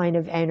that kind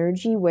of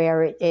energy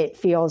where it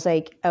feels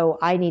like,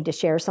 I need to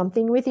share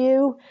something with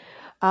you.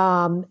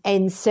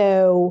 And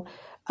so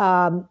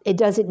it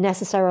doesn't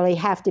necessarily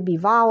have to be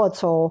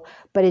volatile,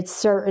 but it's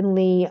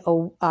certainly,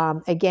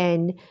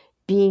 again,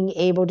 being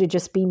able to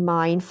just be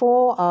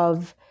mindful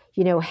of,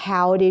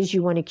 how it is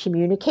you want to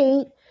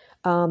communicate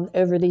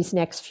over these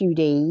next few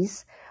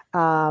days,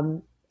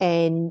 and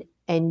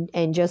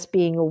just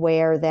being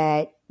aware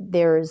that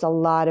there's a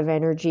lot of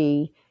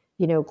energy,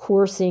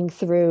 coursing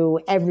through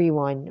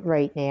everyone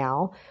right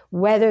now,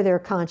 whether they're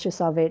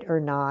conscious of it or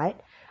not.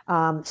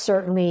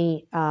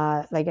 Certainly,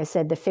 like I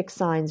said, the fixed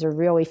signs are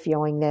really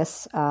feeling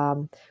this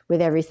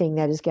with everything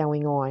that is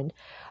going on.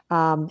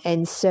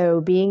 And so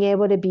being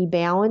able to be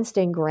balanced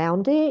and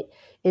grounded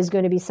is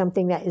going to be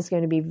something that is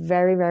going to be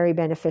very, very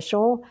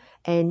beneficial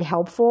and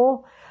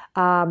helpful.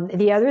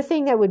 The other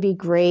thing that would be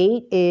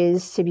great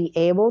is to be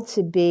able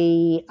to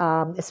be,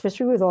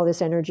 especially with all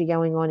this energy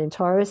going on in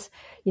Taurus,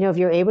 if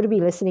you're able to be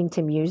listening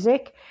to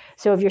music.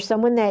 So if you're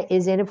someone that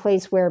is in a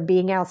place where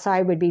being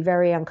outside would be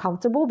very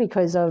uncomfortable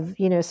because of,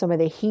 some of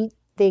the heat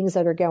things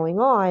that are going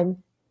on,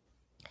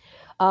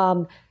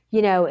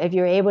 if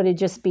you're able to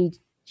just be,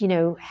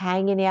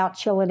 hanging out,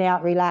 chilling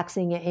out,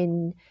 relaxing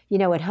in,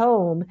 at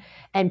home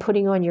and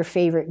putting on your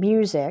favorite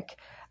music,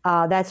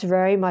 that's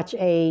very much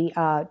a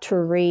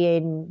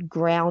Taurean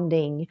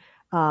grounding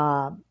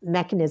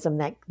mechanism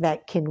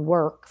that can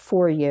work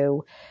for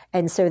you.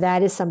 And so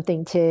that is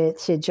something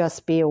to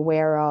just be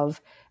aware of,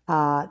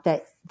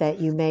 that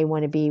you may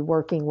want to be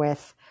working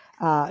with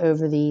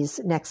over these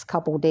next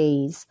couple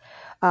days.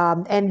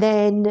 And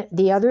then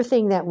the other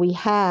thing that we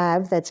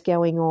have that's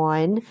going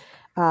on,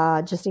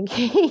 just in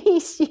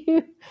case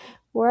you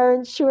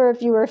weren't sure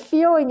if you were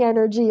feeling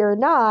energy or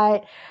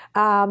not,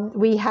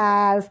 we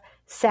have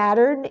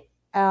Saturn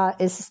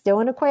is still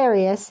in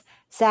Aquarius.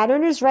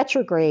 Saturn is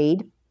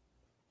retrograde,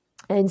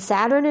 and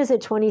Saturn is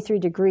at 23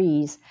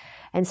 degrees.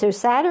 And so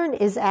Saturn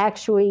is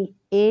actually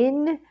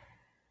in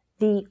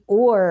the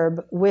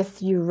orb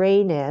with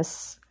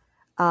Uranus,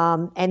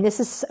 and this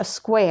is a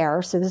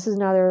square, so this is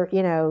another,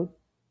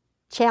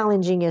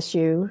 challenging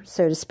issue,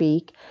 so to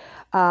speak.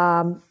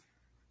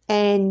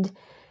 And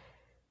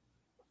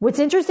what's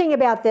interesting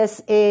about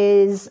this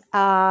is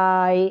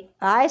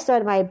I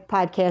started my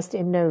podcast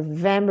in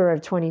November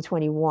of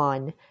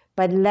 2021,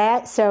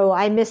 so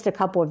I missed a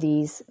couple of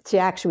these to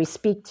actually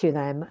speak to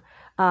them.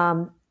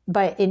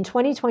 But in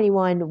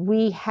 2021,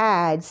 we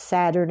had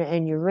Saturn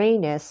and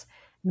Uranus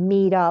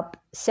meet up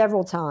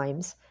several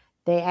times.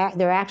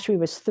 There actually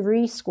was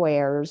 3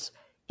 squares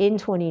in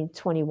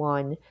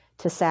 2021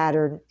 to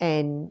Saturn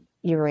and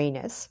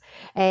Uranus.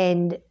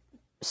 And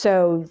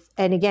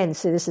again,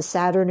 so this is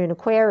Saturn in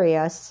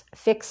Aquarius,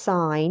 fixed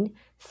sign,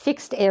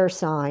 fixed air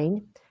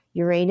sign,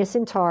 Uranus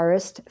in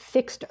Taurus,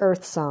 fixed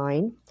earth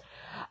sign.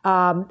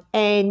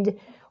 And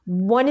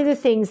one of the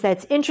things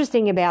that's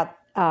interesting about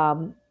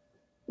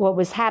what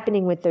was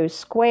happening with those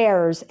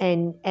squares,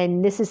 and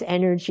this is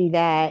energy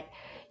that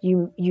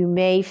you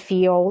may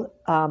feel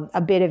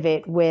a bit of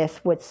it with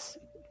what's,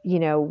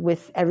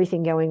 with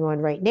everything going on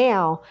right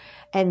now,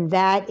 and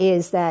that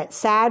is that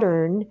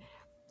Saturn,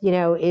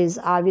 is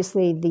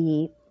obviously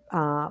the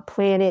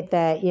planet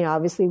that,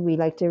 obviously we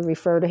like to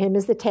refer to him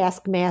as the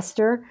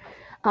taskmaster,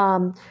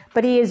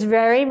 but he is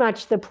very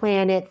much the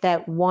planet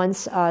that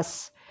wants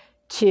us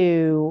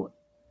to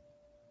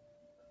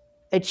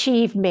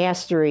achieve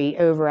mastery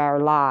over our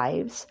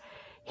lives.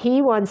 He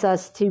wants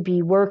us to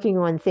be working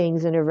on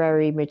things in a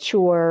very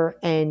mature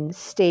and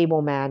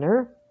stable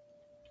manner.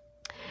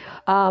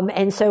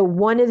 And so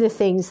one of the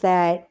things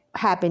that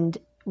happened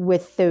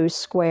with those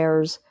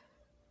squares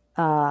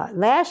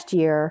last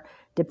year,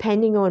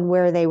 depending on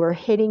where they were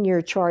hitting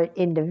your chart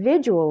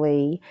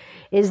individually,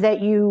 is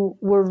that you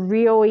were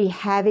really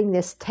having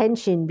this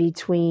tension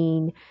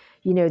between,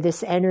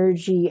 this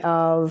energy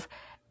of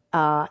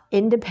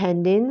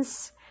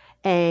independence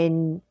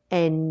and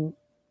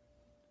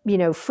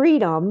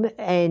freedom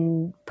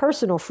and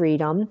personal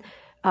freedom,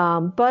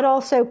 but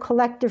also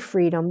collective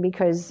freedom,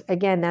 because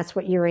again, that's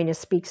what Uranus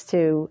speaks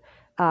to.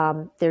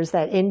 There's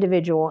that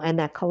individual and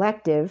that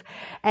collective.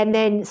 And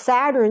then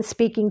Saturn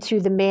speaking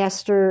to the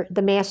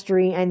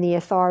mastery and the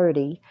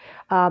authority,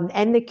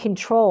 and the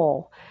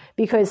control,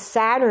 because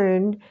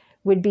Saturn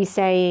would be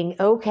saying,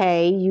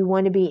 okay, you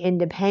want to be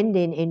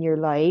independent in your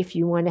life.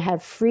 You want to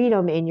have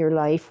freedom in your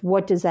life.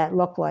 What does that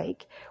look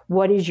like?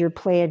 What is your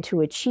plan to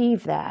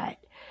achieve that?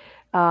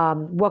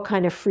 What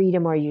kind of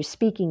freedom are you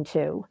speaking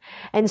to?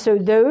 And so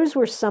those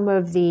were some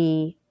of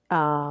the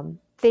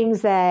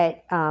things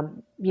that,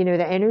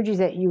 the energies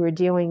that you were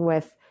dealing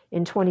with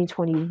in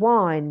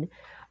 2021,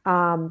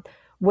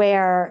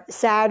 where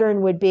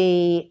Saturn would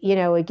be,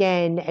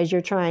 again, as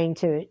you're trying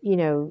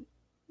to,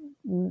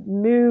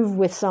 move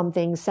with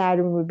something,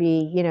 Saturn would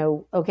be,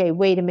 okay,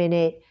 wait a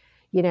minute,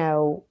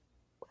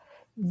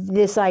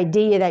 this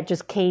idea that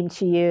just came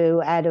to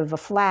you out of a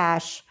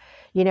flash,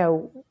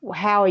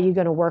 how are you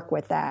going to work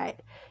with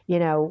that?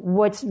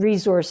 What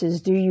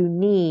resources do you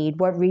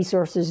need? What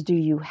resources do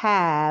you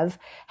have?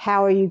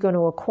 How are you going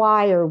to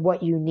acquire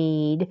what you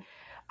need?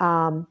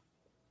 And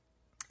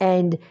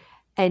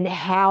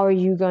how are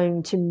you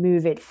going to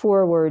move it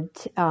forward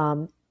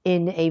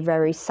in a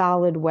very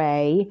solid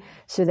way,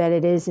 so that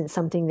it isn't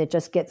something that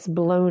just gets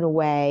blown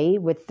away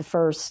with the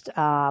first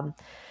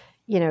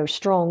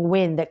strong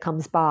wind that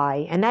comes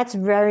by. And that's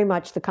very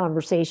much the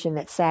conversation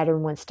that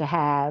Saturn wants to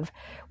have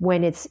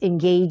when it's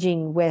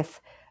engaging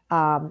with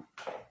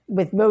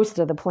most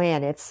of the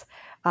planets.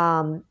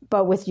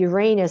 But with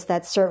Uranus,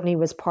 that certainly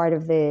was part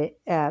of the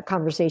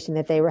conversation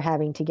that they were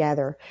having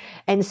together.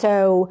 And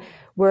so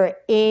we're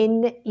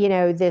in,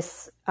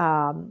 this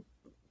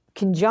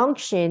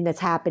conjunction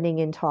that's happening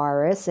in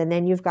Taurus, and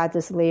then you've got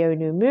this Leo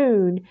new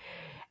moon.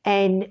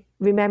 And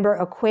remember,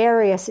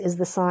 Aquarius is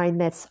the sign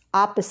that's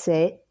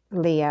opposite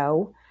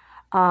Leo.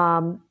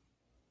 And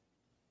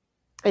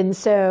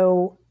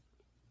so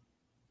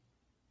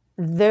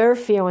they're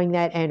feeling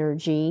that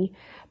energy,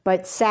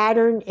 but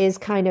Saturn is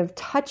kind of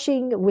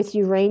touching with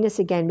Uranus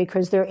again,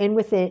 because they're in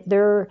with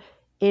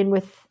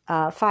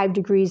 5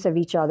 degrees of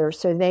each other.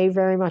 So they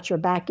very much are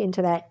back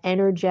into that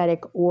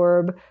energetic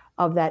orb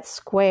of that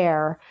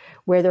square,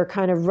 where they're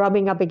kind of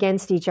rubbing up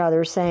against each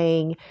other,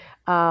 saying,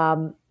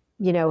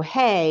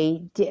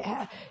 hey,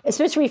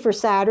 especially for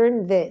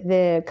Saturn,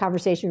 the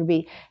conversation would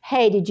be,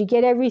 hey, did you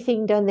get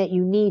everything done that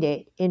you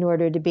needed in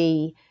order to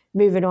be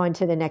moving on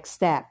to the next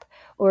step,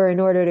 or in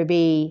order to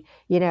be,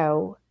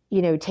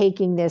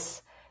 taking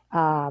this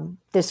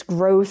this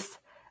growth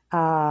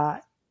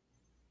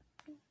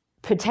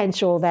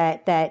potential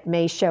that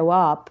may show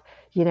up,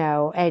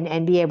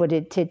 and be able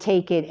to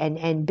take it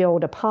and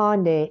build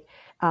upon it,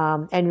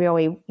 and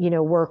really,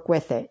 work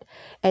with it.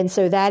 And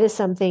so that is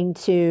something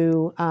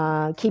to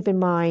keep in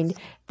mind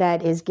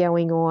that is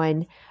going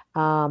on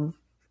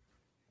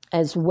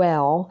as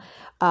well.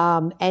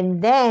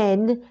 And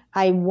then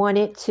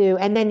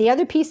the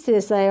other piece to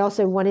this that I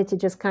also wanted to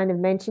just kind of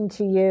mention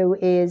to you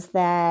is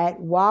that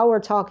while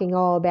we're talking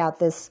all about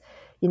this,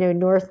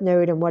 North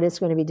Node and what it's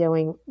going to be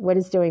doing, what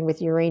it's doing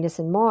with Uranus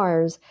and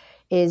Mars,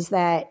 is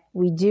that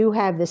we do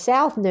have the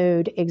South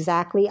Node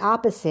exactly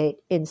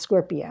opposite in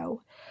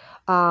Scorpio.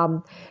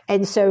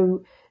 And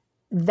so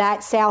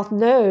that South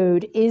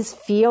Node is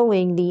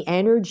feeling the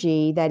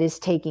energy that is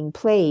taking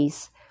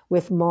place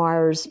with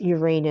Mars,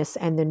 Uranus,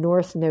 and the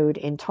North Node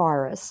in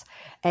Taurus.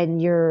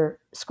 And your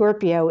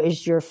Scorpio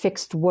is your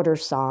fixed water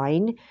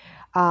sign.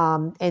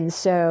 And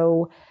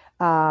so,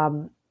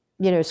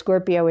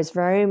 Scorpio is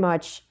very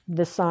much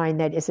the sign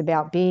that is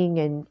about being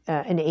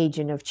an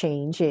agent of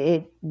change.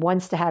 It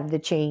wants to have the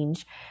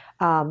change.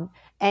 And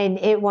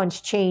it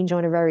wants change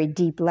on a very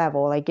deep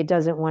level. Like, it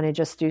doesn't want to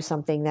just do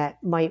something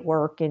that might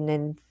work and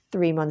then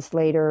 3 months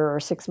later or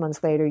 6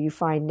 months later, you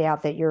find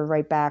out that you're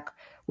right back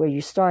where you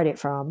started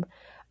from.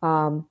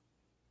 And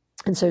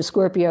so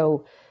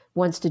Scorpio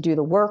wants to do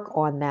the work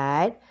on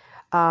that.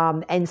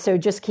 And so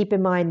just keep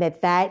in mind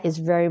that that is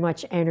very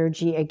much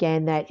energy,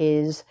 again, that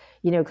is,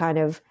 kind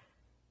of,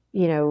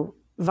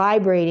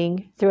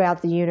 vibrating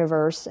throughout the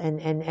universe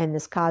and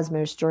this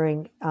cosmos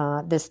during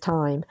this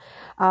time.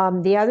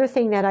 The other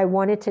thing that I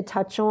wanted to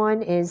touch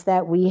on is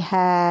that we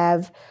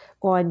have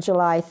on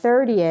July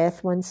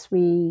 30th, once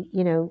we,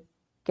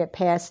 get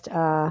past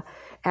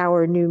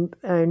our new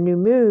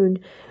moon,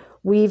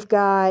 we've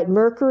got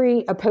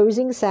Mercury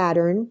opposing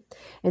Saturn.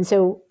 And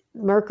so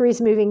Mercury's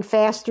moving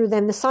faster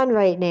than the sun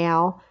right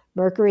now.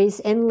 Mercury's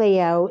in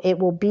Leo. It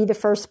will be the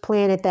first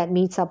planet that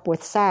meets up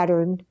with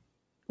Saturn,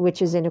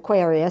 which is in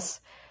Aquarius.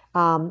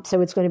 So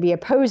it's going to be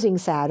opposing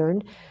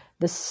Saturn.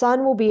 The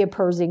sun will be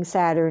opposing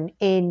Saturn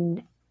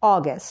in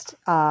August.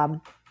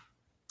 And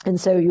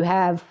so you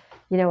have,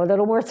 a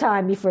little more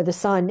time before the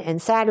sun and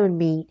Saturn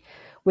meet.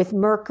 With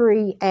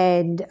Mercury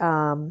and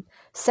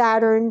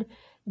Saturn,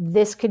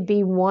 this could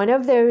be one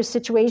of those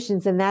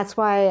situations. And that's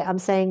why I'm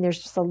saying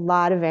there's just a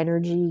lot of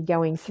energy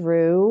going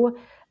through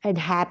and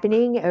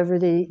happening over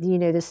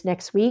this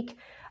next week.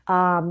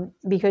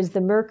 Because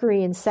the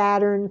Mercury and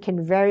Saturn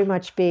can very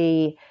much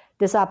be,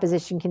 this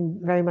opposition can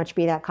very much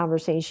be that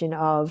conversation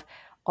of,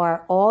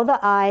 are all the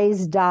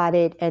I's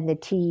dotted and the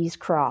T's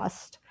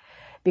crossed?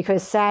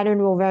 Because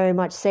Saturn will very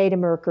much say to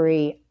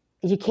Mercury,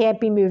 you can't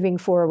be moving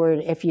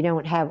forward if you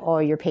don't have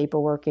all your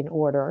paperwork in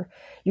order.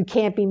 You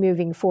can't be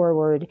moving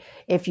forward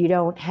if you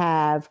don't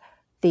have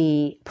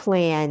the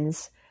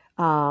plans,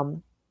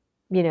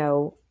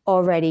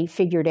 already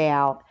figured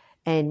out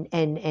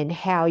and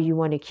how you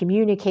want to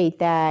communicate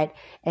that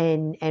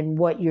and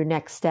what your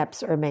next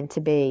steps are meant to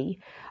be.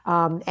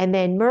 And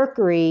then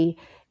Mercury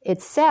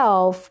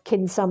itself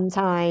can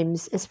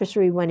sometimes,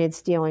 especially when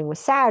it's dealing with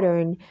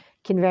Saturn,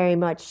 can very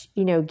much,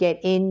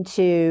 get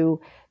into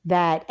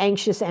that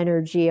anxious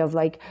energy of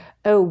like,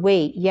 oh,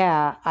 wait,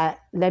 yeah,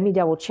 let me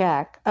double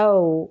check.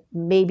 Oh,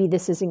 maybe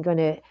this isn't going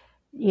to,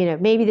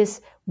 maybe this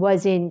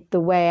wasn't the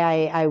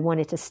way I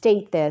wanted to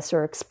state this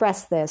or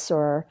express this,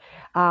 or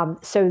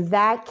so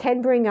that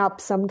can bring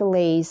up some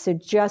delays. So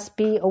just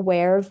be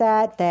aware of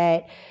that,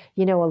 a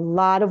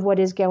lot of what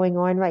is going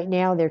on right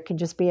now, there can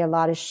just be a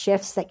lot of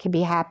shifts that can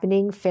be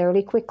happening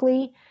fairly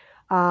quickly,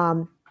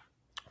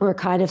 or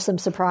kind of some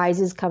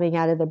surprises coming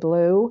out of the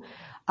blue.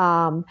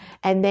 And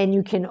then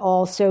you can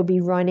also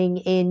be running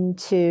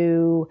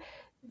into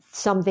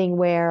something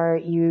where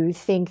you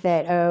think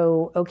that,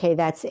 oh, okay,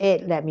 that's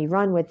it, let me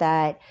run with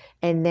that.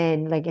 And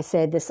then, like I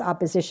said, this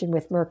opposition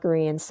with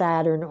Mercury and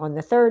Saturn on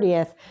the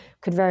 30th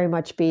could very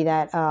much be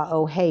that,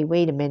 oh, hey,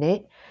 wait a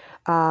minute,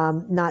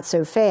 not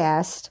so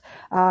fast.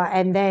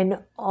 And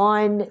then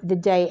on the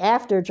day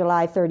after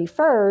July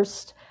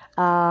 31st,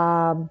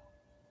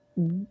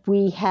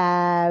 we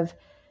have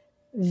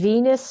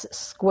Venus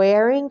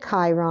squaring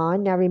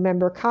Chiron. Now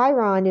remember,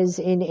 Chiron is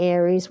in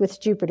Aries with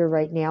Jupiter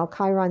right now.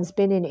 Chiron's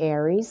been in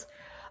Aries,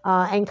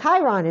 and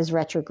Chiron is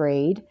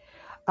retrograde.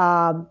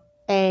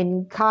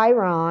 And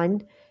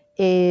Chiron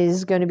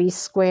is going to be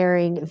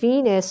squaring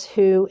Venus,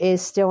 who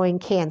is still in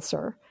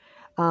Cancer.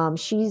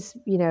 She's,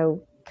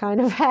 kind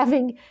of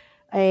having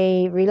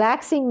a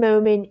relaxing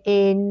moment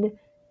in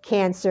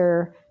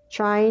Cancer,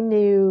 trying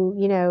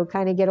to,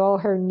 kind of get all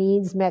her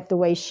needs met the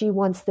way she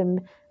wants them,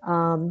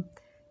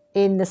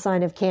 in the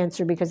sign of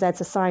Cancer, because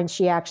that's a sign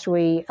she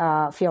actually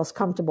feels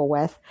comfortable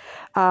with.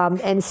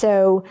 And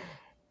so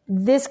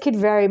this could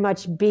very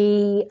much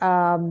be,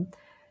 a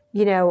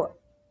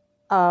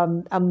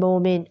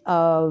moment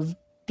of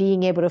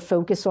being able to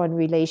focus on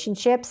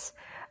relationships.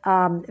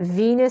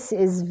 Venus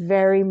is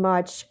very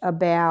much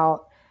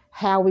about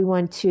how we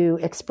want to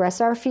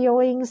express our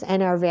feelings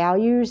and our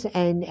values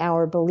and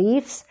our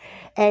beliefs.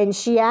 And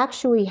she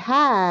actually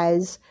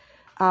has,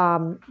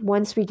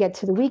 once we get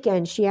to the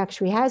weekend, she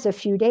actually has a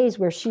few days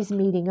where she's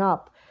meeting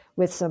up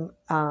with some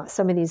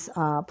of these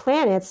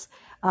planets.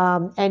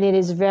 And it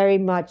is very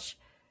much,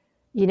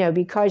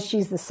 because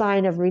she's the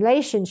sign of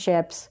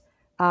relationships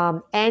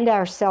and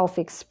our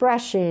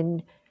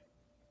self-expression,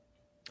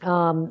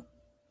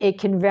 it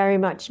can very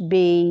much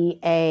be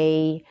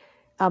a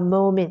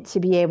moment to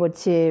be able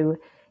to,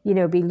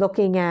 be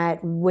looking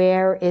at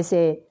where is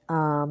it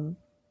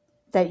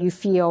that you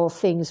feel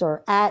things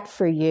are at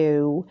for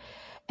you,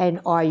 and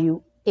are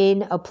you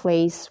in a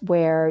place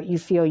where you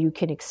feel you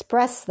can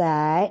express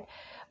that?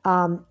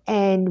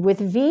 And with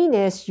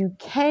Venus, you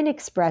can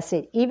express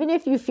it, even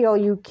if you feel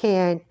you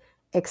can't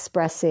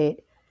express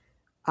it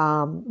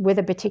with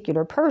a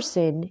particular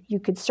person. You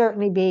could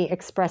certainly be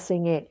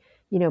expressing it,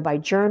 by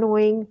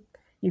journaling.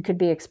 You could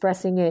be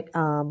expressing it,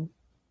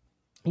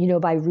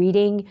 by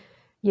reading,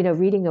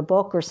 reading a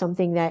book or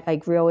something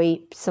that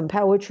really, some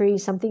poetry,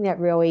 something that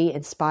really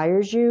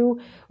inspires you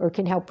or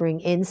can help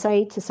bring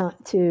insight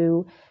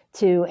to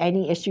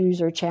any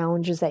issues or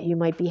challenges that you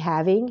might be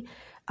having.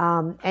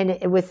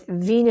 And with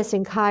Venus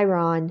and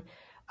Chiron,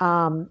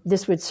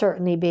 this would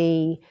certainly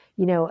be,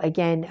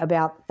 again,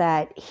 about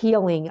that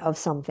healing of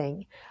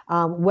something,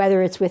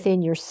 whether it's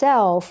within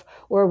yourself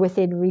or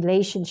within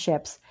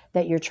relationships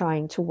that you're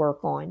trying to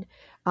work on.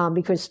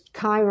 Because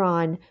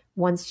Chiron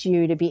wants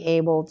you to be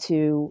able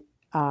to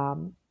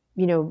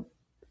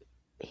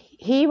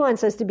he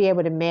wants us to be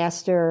able to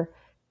master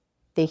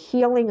the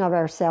healing of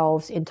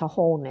ourselves into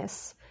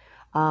wholeness.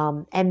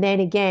 And then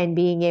again,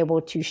 being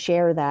able to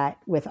share that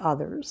with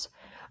others.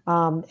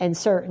 And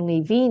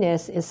certainly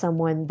Venus is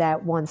someone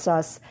that wants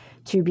us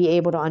to be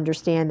able to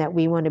understand that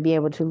we want to be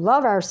able to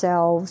love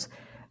ourselves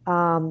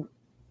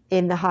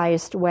in the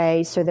highest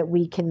way so that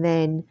we can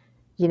then,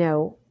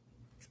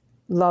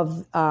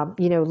 love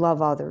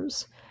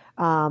others.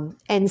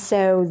 And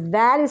so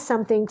that is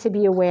something to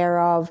be aware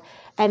of.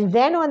 And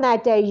then on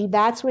that day,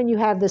 that's when you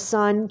have the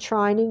sun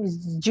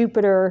trining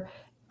Jupiter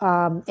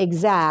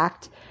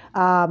exact.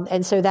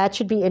 And so that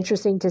should be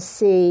interesting to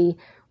see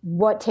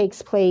what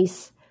takes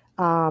place.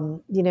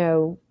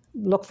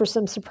 Look for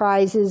some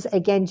surprises.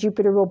 Again,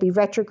 Jupiter will be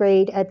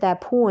retrograde at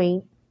that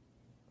point.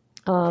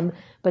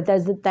 But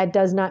that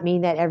does not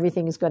mean that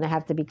everything is going to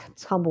have to be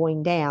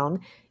tumbling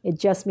down. It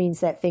just means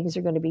that things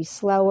are going to be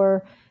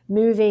slower,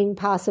 moving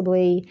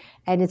possibly,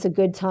 and it's a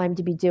good time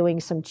to be doing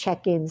some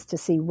check-ins to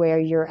see where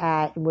you're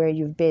at and where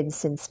you've been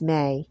since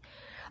May.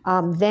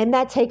 Then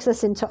that takes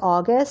us into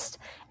August,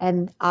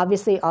 and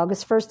obviously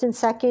August 1st and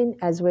 2nd,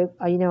 as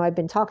I've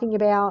been talking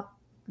about.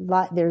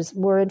 There's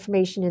more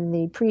information in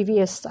the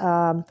previous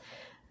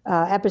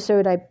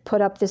episode I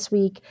put up this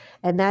week,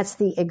 and that's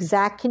the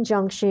exact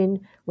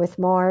conjunction with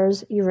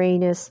Mars,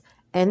 Uranus,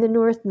 and the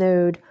North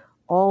Node,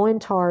 all in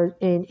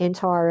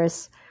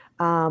Taurus.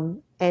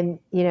 And,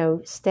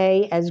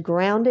 stay as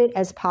grounded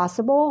as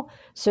possible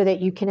so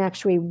that you can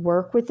actually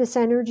work with this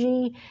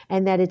energy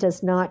and that it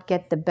does not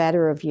get the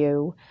better of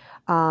you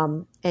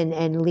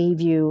and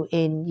leave you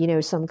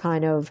in, some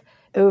kind of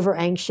over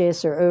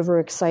anxious or over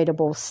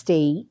excitable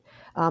state.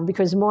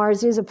 Because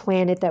Mars is a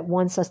planet that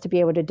wants us to be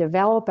able to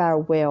develop our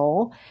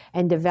will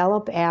and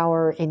develop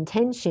our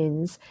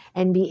intentions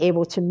and be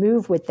able to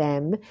move with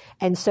them.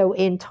 And so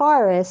in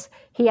Taurus,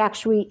 he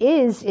actually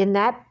is in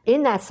that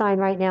sign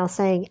right now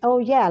saying, oh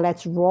yeah,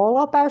 let's roll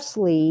up our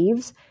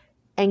sleeves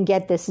and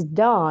get this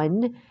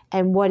done.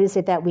 And what is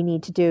it that we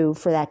need to do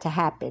for that to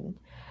happen?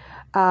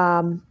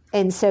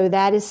 And so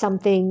that is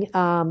something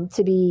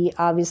to be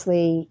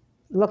obviously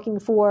looking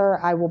for.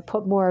 I will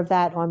put more of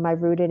that on my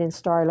Rooted in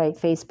Starlight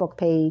Facebook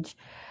page.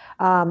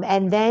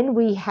 And then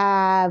we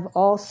have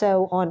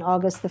also on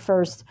August the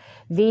 1st,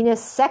 Venus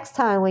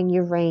sextiling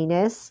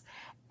Uranus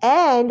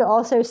and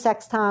also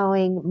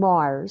sextiling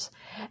Mars.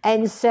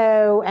 And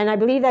I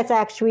believe that's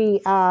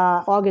actually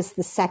August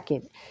the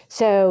 2nd.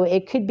 So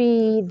it could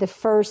be the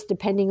 1st,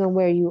 depending on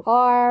where you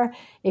are.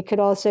 It could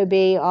also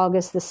be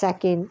August the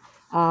 2nd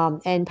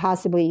and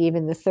possibly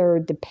even the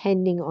 3rd,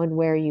 depending on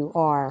where you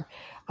are.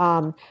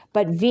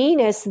 But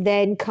Venus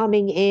then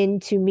coming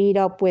in to meet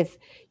up with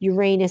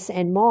Uranus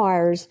and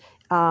Mars.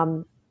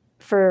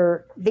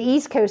 For the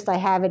East Coast, I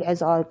have it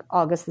as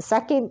August the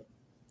 2nd.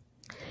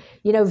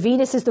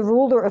 Venus is the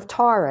ruler of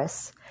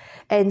Taurus.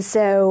 And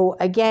so,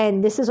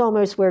 again, this is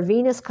almost where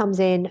Venus comes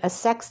in. A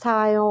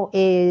sextile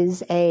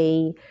is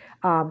a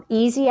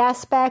easy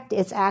aspect.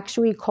 It's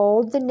actually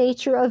called the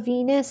nature of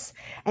Venus.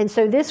 And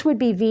so this would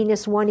be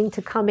Venus wanting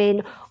to come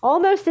in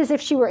almost as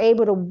if she were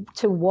able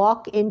to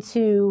walk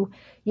into,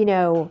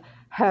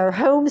 her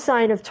home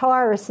sign of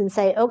Taurus and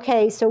say,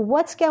 okay, so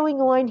what's going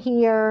on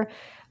here?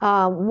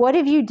 What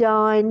have you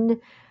done?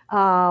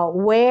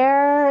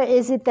 Where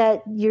is it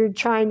that you're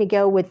trying to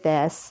go with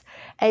this?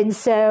 And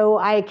so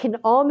I can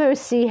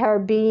almost see her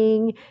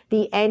being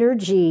the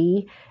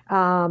energy,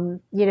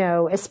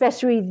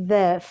 especially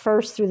the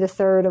 1st through the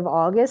 3rd of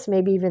August,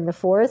 maybe even the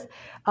 4th,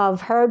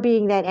 of her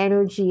being that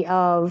energy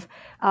of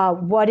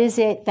what is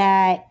it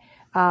that,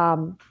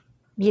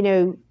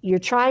 you're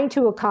trying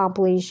to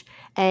accomplish,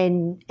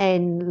 and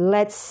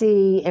let's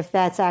see if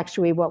that's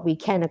actually what we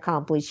can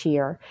accomplish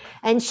here.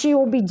 And she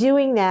will be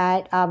doing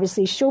that.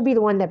 Obviously, she'll be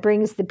the one that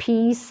brings the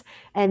peace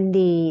and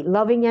the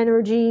loving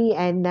energy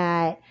and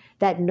that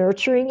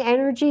nurturing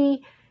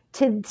energy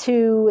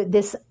to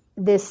this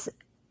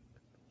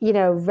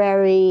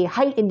very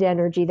heightened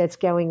energy that's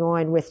going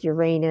on with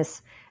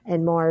Uranus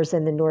and Mars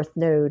and the North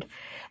Node.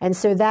 And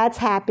so that's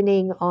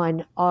happening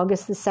on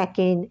August the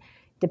 2nd.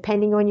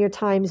 Depending on your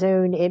time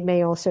zone, it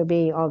may also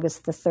be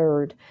August the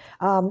 3rd.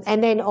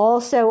 And then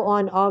also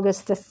on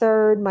August the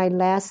 3rd, my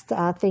last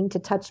thing to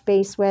touch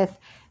base with,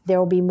 there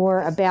will be more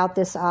about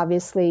this,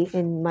 obviously,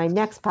 in my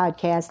next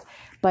podcast,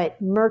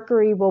 but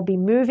Mercury will be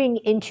moving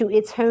into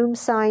its home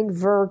sign,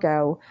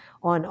 Virgo,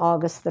 on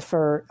August the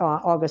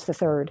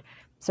 3rd.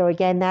 So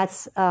again,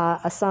 that's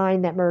a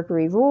sign that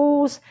Mercury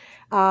rules.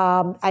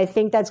 I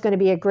think that's going to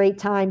be a great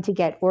time to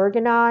get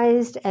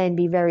organized and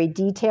be very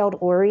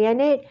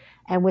detailed-oriented.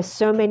 And with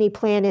so many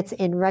planets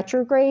in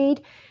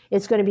retrograde,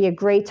 it's going to be a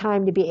great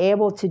time to be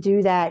able to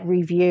do that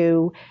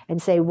review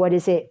and say, what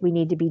is it we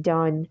need to be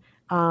done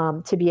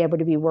to be able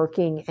to be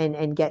working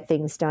and get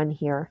things done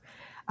here.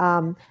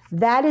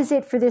 That is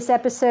it for this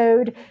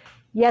episode.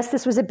 Yes,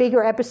 this was a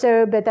bigger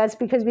episode, but that's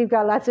because we've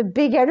got lots of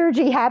big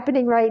energy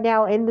happening right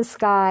now in the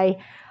sky.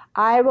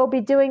 I will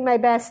be doing my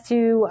best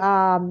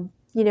to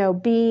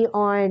be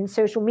on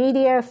social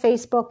media,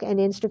 Facebook and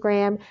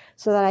Instagram,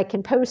 so that I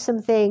can post some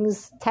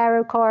things,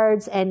 tarot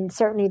cards, and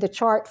certainly the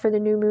chart for the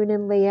new moon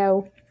in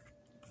Leo.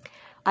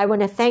 I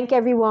want to thank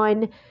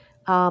everyone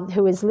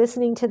who is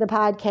listening to the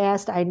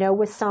podcast. I know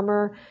with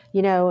summer,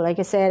 like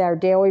I said, our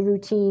daily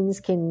routines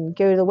can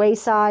go to the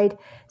wayside.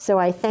 So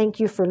I thank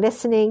you for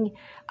listening.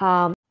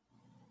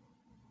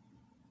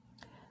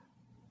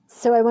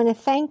 So I want to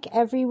thank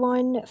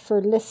everyone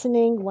for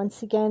listening.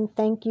 Once again,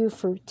 thank you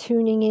for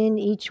tuning in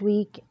each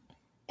week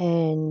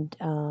and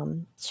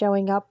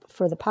showing up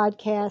for the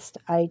podcast.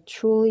 I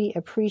truly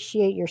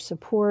appreciate your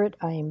support.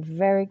 I am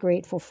very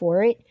grateful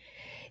for it.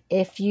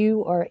 If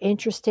you are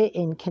interested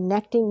in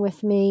connecting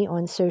with me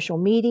on social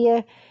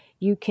media,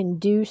 you can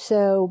do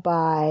so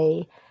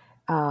by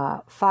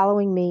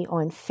following me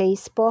on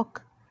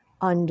Facebook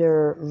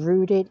under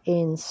Rooted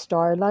in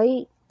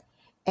Starlight,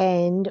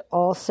 and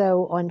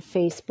also on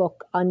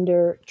Facebook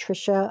under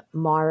Trisha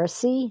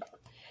Morrissey.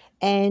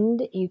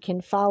 And you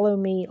can follow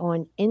me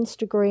on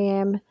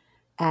Instagram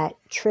at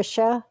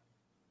Trisha,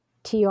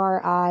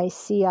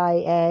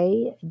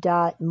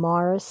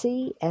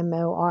 TRICIA.Morrissey,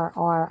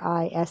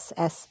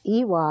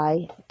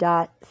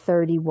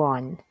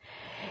 MORRISSEY.31.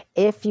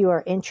 If you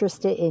are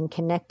interested in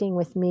connecting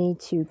with me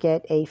to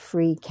get a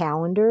free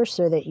calendar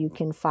so that you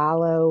can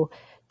follow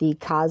the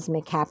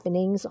cosmic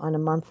happenings on a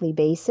monthly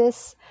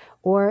basis,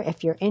 or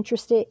if you're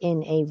interested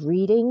in a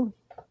reading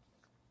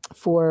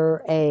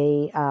for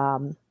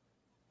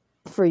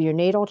for your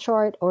natal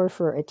chart or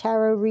for a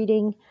tarot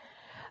reading,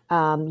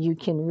 you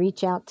can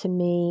reach out to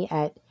me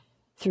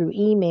through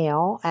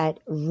email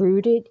at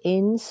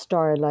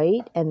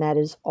rootedinstarlight, and that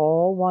is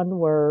all one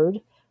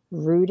word,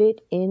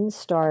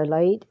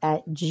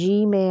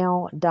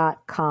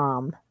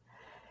 rootedinstarlight@gmail.com.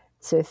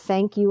 So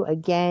thank you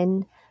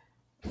again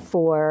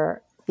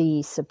for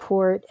the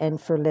support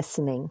and for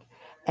listening.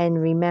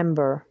 And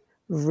remember,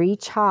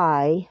 reach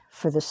high,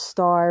 for the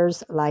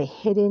stars lie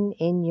hidden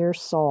in your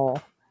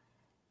soul.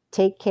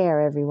 Take care,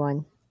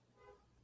 everyone.